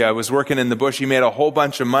he was working in the bush, he made a whole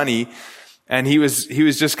bunch of money, and he was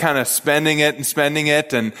just kind of spending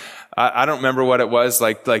it, and I don't remember what it was,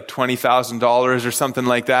 like $20,000 or something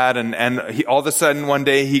like that, and he, all of a sudden one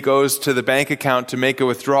day he goes to the bank account to make a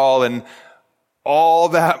withdrawal, and all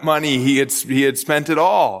that money he had spent it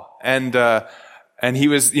all, and he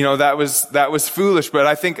was, that was foolish. But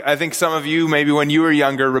I think some of you, maybe when you were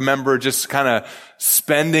younger, remember just kind of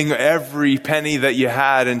spending every penny that you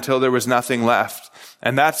had until there was nothing left.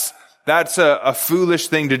 And that's a foolish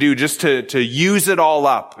thing to do, just to use it all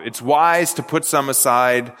up. It's wise to put some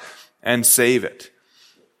aside and save it.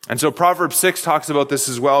 And so Proverbs 6 talks about this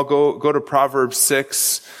as well. Go to Proverbs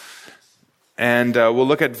 6, and we'll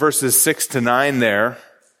look at verses 6 to 9 there.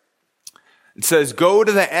 It says, "Go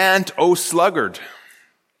to the ant, O sluggard.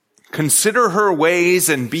 Consider her ways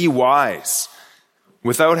and be wise.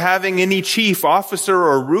 Without having any chief, officer,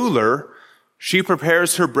 or ruler, she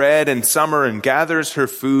prepares her bread in summer and gathers her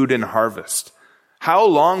food in harvest. How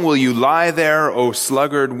long will you lie there, O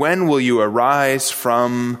sluggard? When will you arise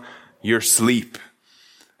from your sleep?"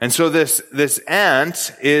 And so this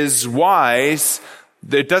ant is wise.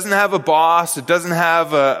 It doesn't have a boss. It doesn't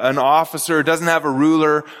have an officer. It doesn't have a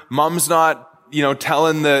ruler. Mom's not,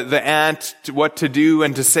 telling the ant what to do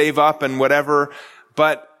and to save up and whatever.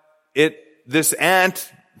 But this ant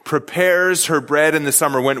prepares her bread in the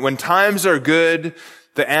summer. When times are good,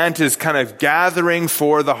 the ant is kind of gathering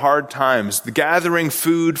for the hard times, gathering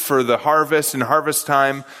food for the harvest and harvest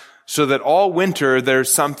time, so that all winter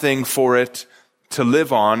there's something for it to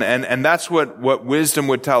live on. And that's what wisdom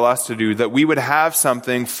would tell us to do, that we would have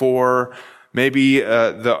something for maybe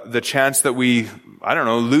the chance that we,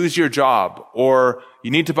 lose your job, or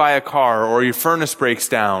you need to buy a car, or your furnace breaks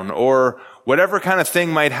down, or whatever kind of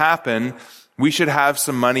thing might happen. We should have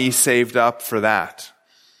some money saved up for that.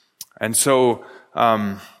 And so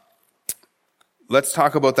let's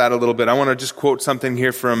talk about that a little bit. I want to just quote something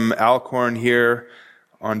here from Alcorn here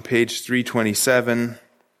on page 327.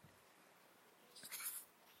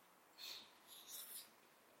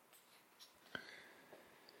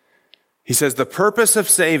 He says, "The purpose of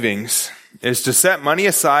savings is to set money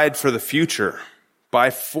aside for the future. By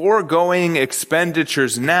foregoing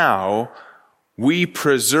expenditures now, we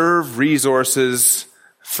preserve resources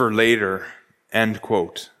for later." End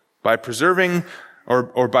quote. By preserving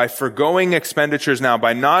or by foregoing expenditures now,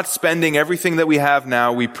 by not spending everything that we have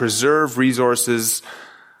now, we preserve resources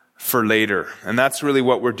for later. And that's really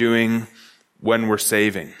what we're doing when we're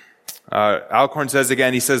saving. Alcorn says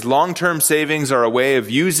again, he says, "Long-term savings are a way of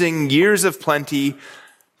using years of plenty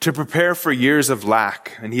to prepare for years of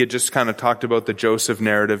lack." And he had just kind of talked about the Joseph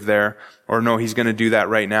narrative there. Or no, he's going to do that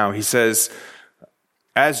right now. He says,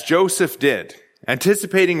 "As Joseph did,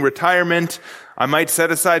 anticipating retirement, I might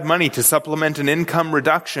set aside money to supplement an income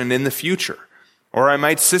reduction in the future. Or I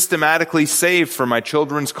might systematically save for my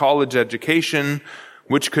children's college education,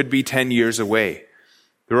 which could be 10 years away.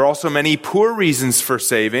 There are also many poor reasons for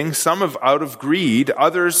saving, some out of greed,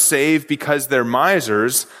 others save because they're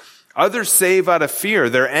misers, others save out of fear.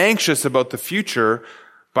 They're anxious about the future.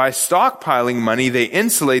 By stockpiling money, they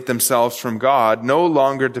insulate themselves from God, no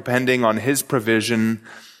longer depending on His provision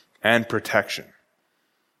and protection."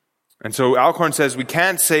 And so Alcorn says we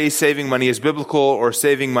can't say saving money is biblical or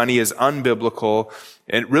saving money is unbiblical.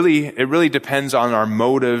 It really depends on our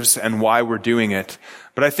motives and why we're doing it.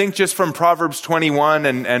 But I think just from Proverbs 21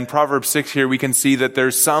 and Proverbs 6 here, we can see that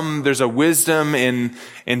there's a wisdom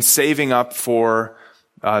in saving up for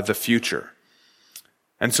the future.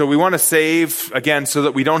 And so we want to save, again, so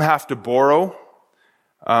that we don't have to borrow.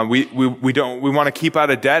 We want to keep out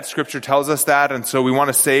of debt. Scripture tells us that. And so we want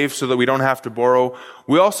to save so that we don't have to borrow.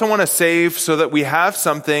 We also want to save so that we have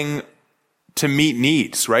something to meet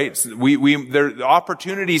needs, right?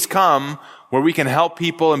 Opportunities come where we can help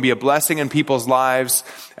people and be a blessing in people's lives.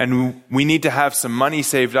 And we need to have some money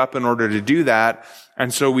saved up in order to do that.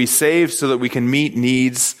 And so we save so that we can meet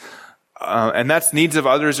needs. And that's needs of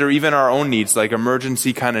others or even our own needs, like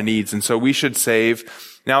emergency kind of needs. And so we should save.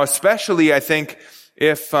 Now, especially, I think,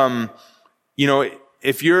 if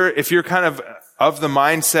if you're kind of the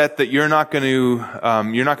mindset that you're not going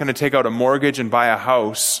to take out a mortgage and buy a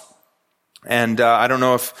house, and I don't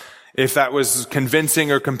know if that was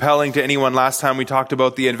convincing or compelling to anyone last time we talked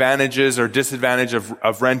about the advantages or disadvantage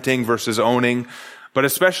of renting versus owning, but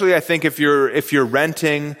especially I think if you're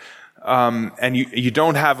renting and you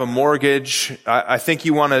don't have a mortgage, I think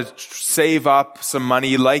you want to save up some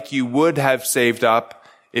money like you would have saved up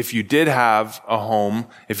if you did have a home,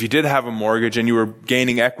 if you did have a mortgage and you were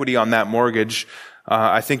gaining equity on that mortgage.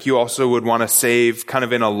 I think you also would want to save kind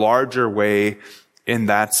of in a larger way in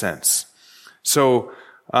that sense. So,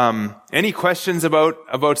 any questions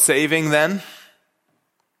about saving then?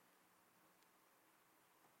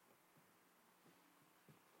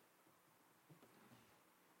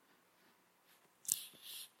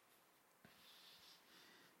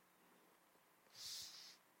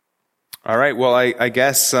 All right. Well, I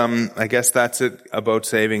guess that's it about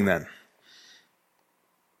saving then.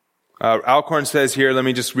 Alcorn says here, let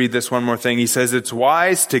me just read this one more thing. He says, it's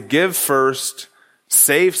wise to give first,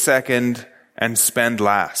 save second, and spend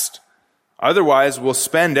last. Otherwise, we'll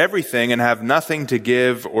spend everything and have nothing to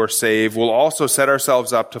give or save. We'll also set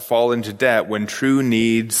ourselves up to fall into debt when true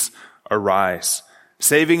needs arise.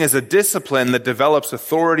 Saving is a discipline that develops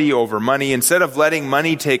authority over money. Instead of letting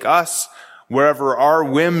money take us wherever our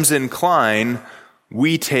whims incline,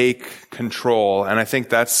 we take control. And I think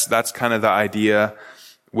that's kind of the idea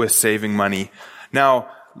with saving money. Now,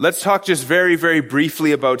 let's talk just very, very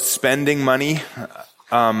briefly about spending money.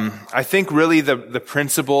 I think really the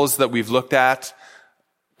principles that we've looked at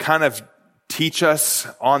kind of teach us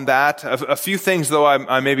on that. A few things, though,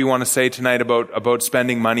 I maybe want to say tonight about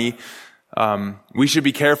spending money. We should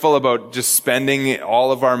be careful about just spending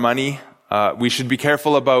all of our money. We should be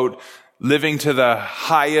careful about living to the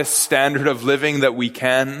highest standard of living that we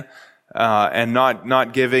can, and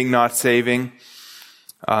not giving, not saving.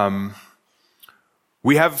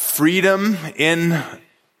 We have freedom in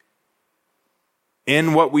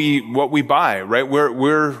what we buy, right?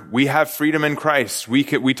 We have freedom in Christ.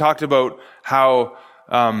 We talked about how,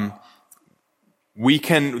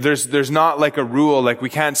 there's not like a rule, like we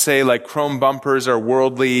can't say like chrome bumpers are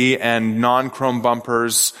worldly and non-chrome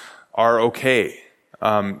bumpers are okay.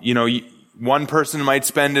 One person might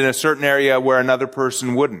spend in a certain area where another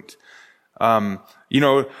person wouldn't. I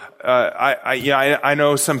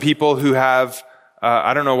know some people who have,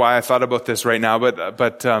 I don't know why I thought about this right now,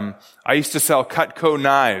 but I used to sell Cutco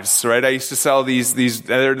knives, right? I used to sell these,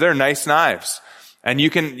 they're nice knives. And you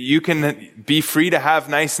can be free to have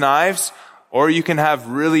nice knives, or you can have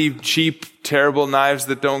really cheap, terrible knives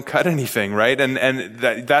that don't cut anything, right? And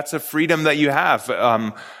that's a freedom that you have.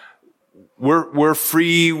 We're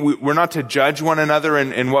free. We're not to judge one another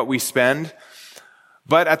in what we spend.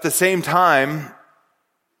 But at the same time,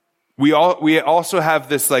 we also have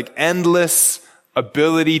this like endless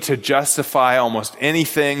ability to justify almost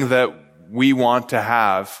anything that we want to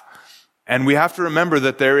have. And we have to remember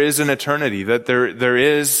that there is an eternity, that there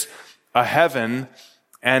is a heaven,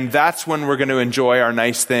 and that's when we're going to enjoy our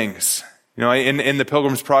nice things. In the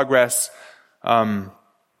Pilgrim's Progress,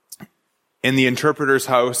 in the Interpreter's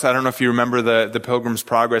House, I don't know if you remember the Pilgrim's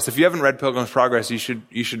Progress. If you haven't read Pilgrim's Progress, you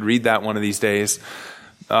should read that one of these days.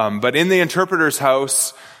 But in the Interpreter's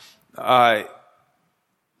House, I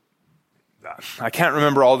can't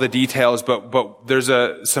remember all the details, but there's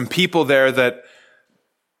some people there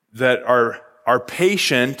that are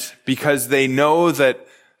patient because they know that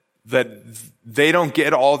they don't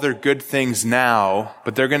get all their good things now,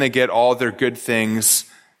 but they're going to get all their good things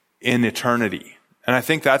in eternity. And I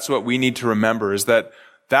think that's what we need to remember, is that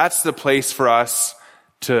that's the place for us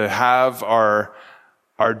to have our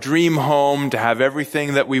dream home, to have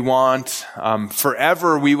everything that we want.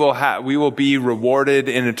 Forever we will be rewarded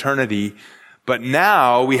in eternity. But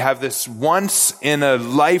now we have this once in a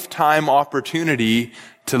lifetime opportunity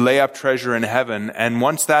to lay up treasure in heaven. And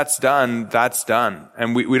once that's done, that's done.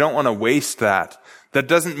 And we don't want to waste that. That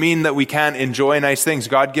doesn't mean that we can't enjoy nice things.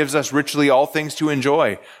 God gives us richly all things to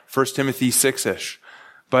enjoy. 1 Timothy 6-ish.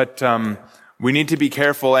 But we need to be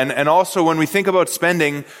careful. And also when we think about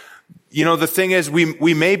spending, the thing is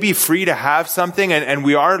we may be free to have something, and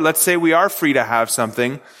let's say we are free to have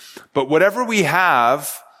something, but whatever we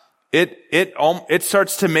have, it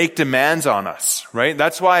starts to make demands on us, right?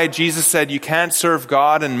 That's why Jesus said you can't serve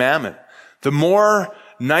God and mammon. The more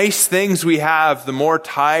nice things we have, the more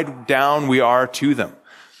tied down we are to them.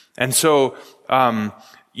 And so,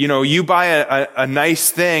 you buy a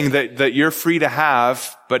nice thing that you're free to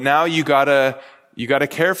have, but now you gotta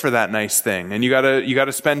care for that nice thing, and you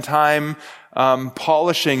gotta spend time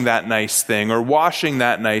polishing that nice thing, or washing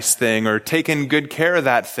that nice thing, or taking good care of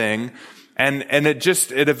that thing. And it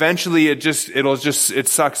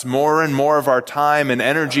sucks more and more of our time and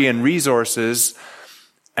energy and resources.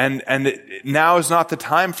 Now is not the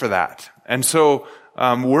time for that. And so,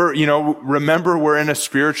 remember we're in a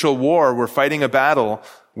spiritual war. We're fighting a battle.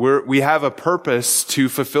 We have a purpose to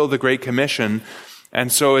fulfill the Great Commission.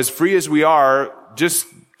 And so as free as we are, just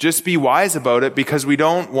be wise about it, because we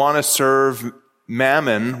don't want to serve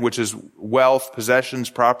mammon, which is wealth, possessions,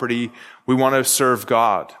 property. We want to serve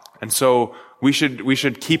God. And so we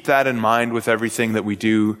should keep that in mind with everything that we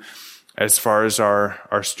do as far as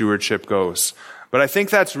our stewardship goes. But I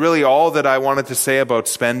think that's really all that I wanted to say about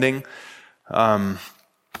spending.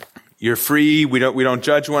 You're free. We don't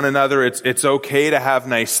judge one another. It's okay to have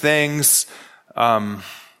nice things. But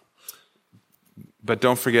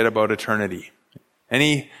don't forget about eternity.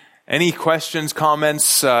 Any questions,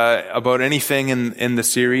 comments, about anything in the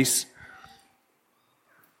series?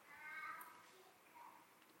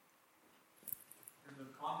 In the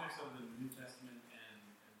context of the New Testament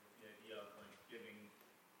and the idea of like giving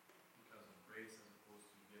because of grace as opposed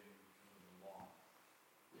to giving because of the law,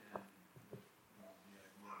 and the idea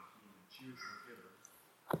of being a cheerful giver,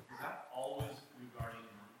 is that always regarding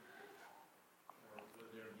money, or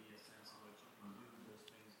would there be a sense in which you can do those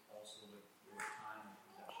things also with your time and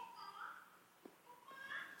possession?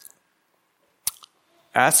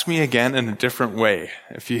 Ask me again in a different way,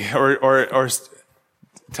 if you or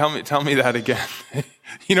tell me that again.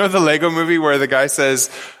 You know the Lego movie where the guy says,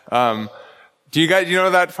 do you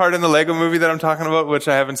know that part in the Lego movie that I'm talking about, which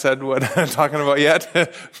I haven't said what I'm talking about yet?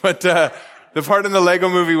 But the part in the Lego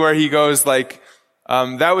movie where he goes like,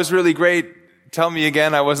 that was really great. Tell me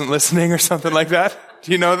again, I wasn't listening, or something like that.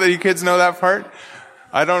 Do you know that you kids know that part?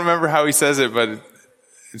 I don't remember how he says it, but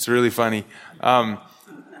it's really funny.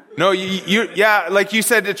 No, yeah, like you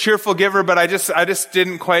said, a cheerful giver, but I just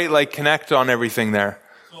didn't quite like connect on everything there.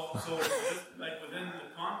 So just like within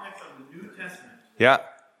the context of the New Testament, Yeah.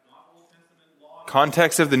 not Old Testament law,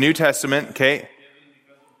 Context of the New Testament, okay. giving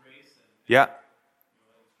because of grace, and Yeah.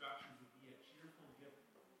 instructions would be a cheerful giver.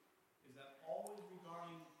 Is that always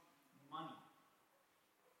regarding money,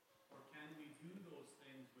 or can we do those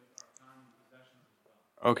things with our time and possessions as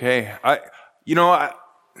well? Okay.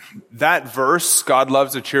 That verse, God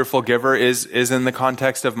loves a cheerful giver, is in the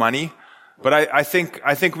context of money. But I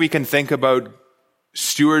think we can think about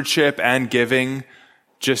stewardship and giving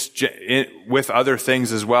with other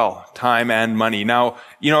things as well, time and money. Now,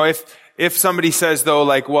 if somebody says though,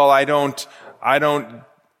 like, well, I don't,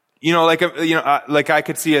 like I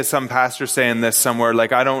could see some pastor saying this somewhere,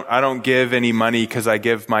 like, I don't give any money because I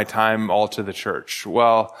give my time all to the church.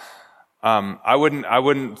 Well, I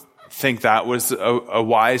wouldn't think that was a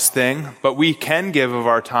wise thing, but we can give of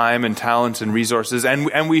our time and talents and resources,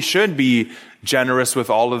 and we should be generous with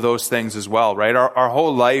all of those things as well, right? Our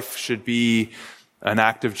whole life should be an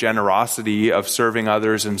act of generosity, of serving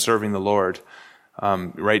others and serving the Lord,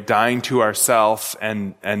 right? Dying to ourselves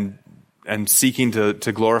and seeking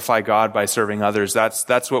to glorify God by serving others.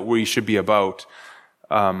 That's what we should be about.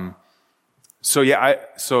 Yes,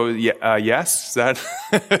 is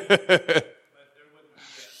that?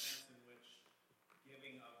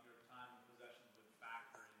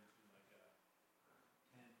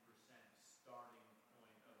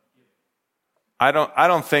 I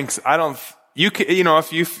don't think so.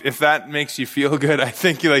 If that makes you feel good, I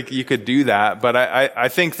think you could do that. But I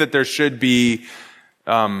think that there should be,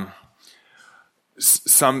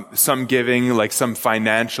 some giving, like some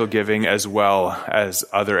financial giving as well as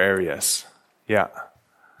other areas. Yeah.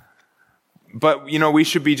 But, we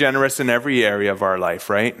should be generous in every area of our life,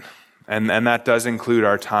 right? And that does include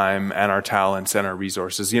our time and our talents and our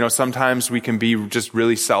resources. Sometimes we can be just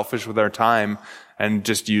really selfish with our time and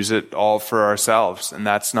just use it all for ourselves. And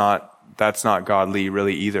that's not godly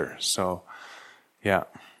really either. So, yeah.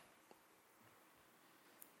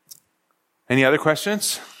 Any other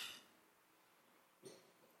questions?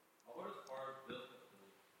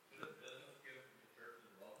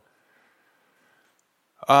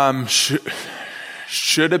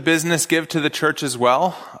 Should a business give to the church as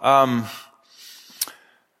well?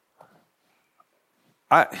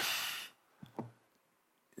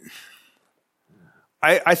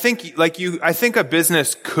 I think I think a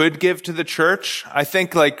business could give to the church. I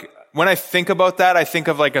think when I think about that, I think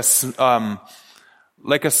of like a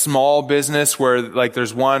small business where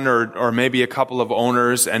there's one or maybe a couple of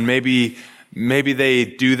owners, and maybe they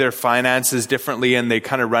do their finances differently and they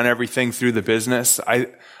kind of run everything through the business.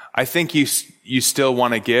 I think you still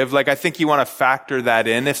want to give. I think you want to factor that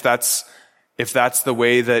in if that's the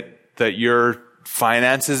way that your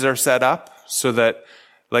finances are set up,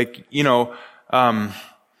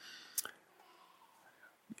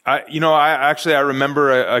 I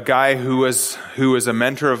remember a guy who was a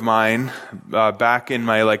mentor of mine back in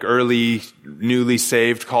my early, newly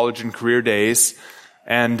saved college and career days,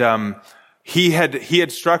 and he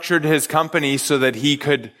had structured his company so that he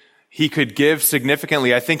could give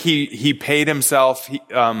significantly. I think he paid himself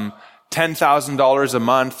 $10,000 a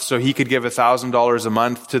month so he could give $1,000 a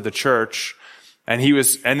month to the church, and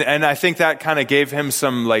and I think that kind of gave him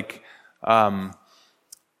some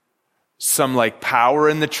power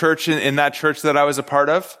in the church, in that church that I was a part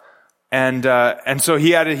of. And so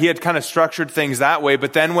he had kind of structured things that way.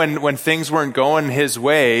 But then when things weren't going his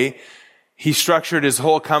way, he structured his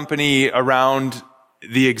whole company around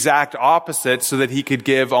the exact opposite so that he could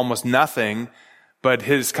give almost nothing, but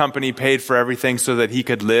his company paid for everything so that he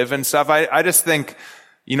could live and stuff. I just think,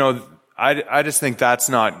 I just think that's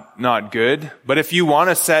not good. But if you want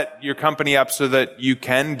to set your company up so that you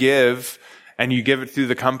can give, and you give it through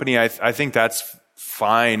the company, I think that's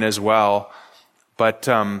fine as well. But,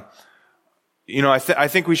 I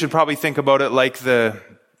think we should probably think about it like the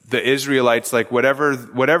Israelites, like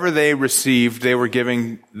whatever they received, they were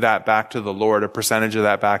giving that back to the Lord, a percentage of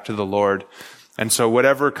that back to the Lord. And so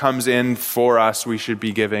whatever comes in for us, we should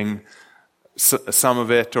be giving some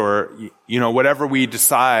of it, or, whatever we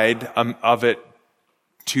decide of it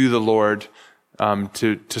to the Lord,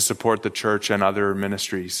 to support the church and other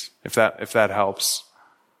ministries, if that helps.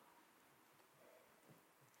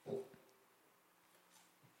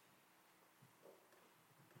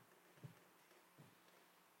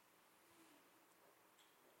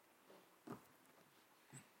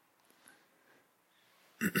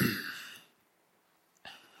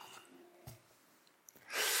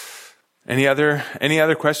 Any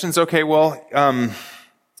other questions? Okay, well,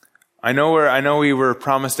 I know we were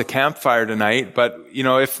promised a campfire tonight, but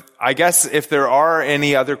if there are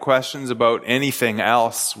any other questions about anything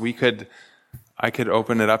else, I could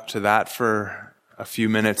open it up to that for a few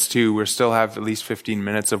minutes too. We still have at least 15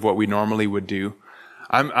 minutes of what we normally would do.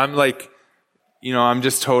 I'm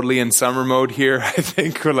just totally in summer mode here. I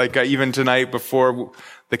think, even tonight before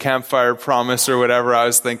the campfire promise or whatever, I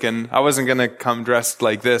was thinking I wasn't going to come dressed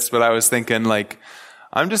like this, but I was thinking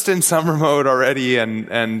I'm just in summer mode already,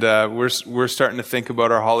 and we're starting to think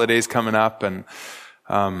about our holidays coming up, and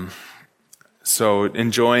so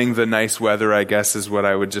enjoying the nice weather, I guess, is what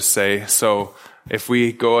I would just say. So if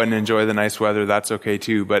we go and enjoy the nice weather, that's okay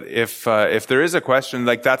too. But if there is a question,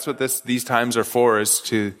 that's what these times are for, is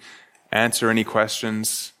to answer any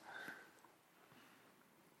questions.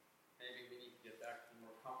 Maybe we need to get back to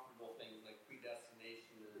more comfortable things like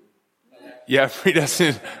predestination and election. Yeah,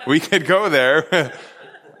 predestination. We could go there.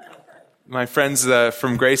 My friends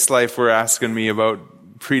from Grace Life were asking me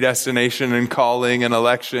about predestination and calling and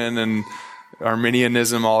election and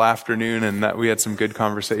Arminianism all afternoon, and that we had some good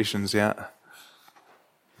conversations, yeah.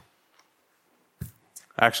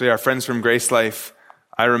 Actually, our friends from Grace Life,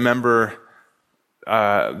 I remember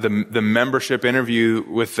the membership interview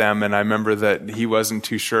with them, and I remember that he wasn't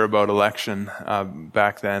too sure about election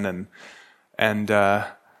back then, and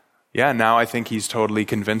now I think he's totally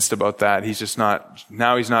convinced about that. He's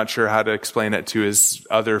not sure how to explain it to his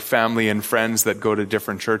other family and friends that go to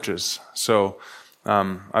different churches. So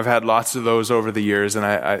I've had lots of those over the years, and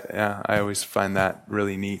I always find that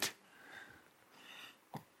really neat.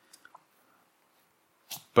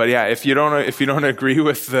 But yeah, if you don't agree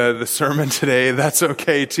with the sermon today, that's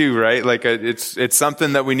okay too, right? It's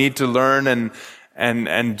something that we need to learn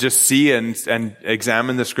and just see and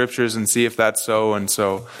examine the scriptures and see if that's so. And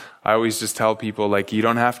so I always just tell people, you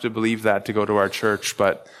don't have to believe that to go to our church,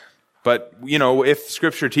 but if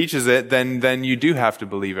scripture teaches it, then you do have to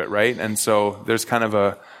believe it, right? And so there's kind of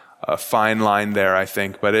a fine line there, I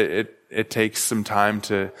think, but it takes some time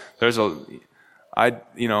I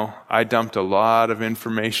dumped a lot of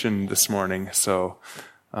information this morning, so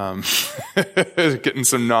getting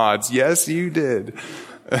some nods. Yes, you did.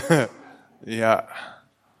 Yeah.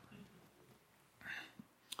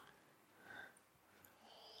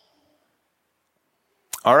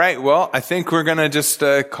 All right, well, I think we're going to just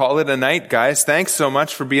call it a night, guys. Thanks so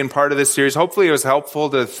much for being part of this series. Hopefully it was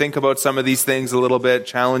helpful to think about some of these things a little bit,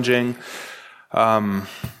 challenging. I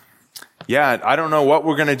don't know what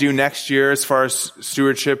we're going to do next year as far as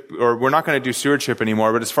stewardship, or we're not going to do stewardship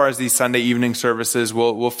anymore, but as far as these Sunday evening services,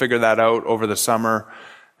 we'll figure that out over the summer.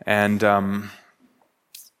 And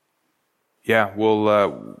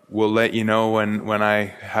we'll let you know when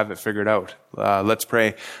I have it figured out. Let's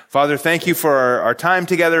pray. Father, thank you for our time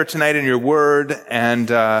together tonight in your word. And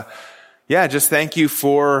just thank you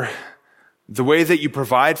for the way that you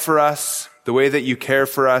provide for us, the way that you care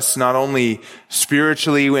for us, not only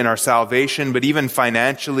spiritually in our salvation, but even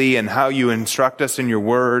financially, and how you instruct us in your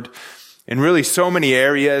word. In really so many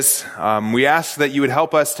areas, we ask that you would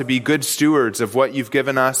help us to be good stewards of what you've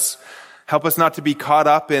given us. Help us not to be caught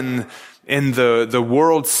up in the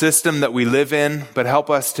world system that we live in, but help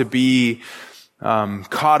us to be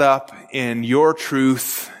caught up in your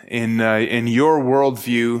truth, in your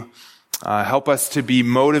worldview. Help us to be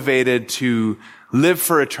motivated to live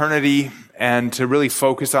for eternity and to really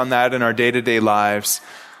focus on that in our day-to-day lives.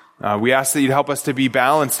 We ask that you'd help us to be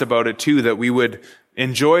balanced about it too, that we would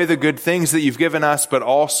enjoy the good things that you've given us, but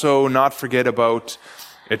also not forget about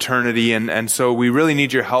eternity. And so we really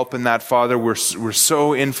need your help in that, Father. We're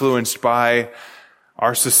so influenced by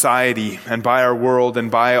our society and by our world and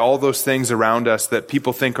by all those things around us that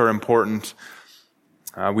people think are important.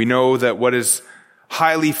 We know that what is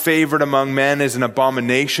highly favored among men is an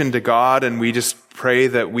abomination to God, and we just pray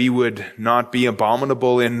that we would not be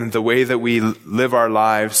abominable in the way that we live our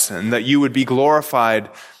lives, and that you would be glorified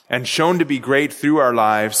and shown to be great through our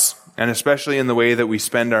lives, and especially in the way that we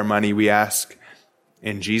spend our money. We ask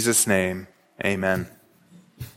in Jesus' name, amen.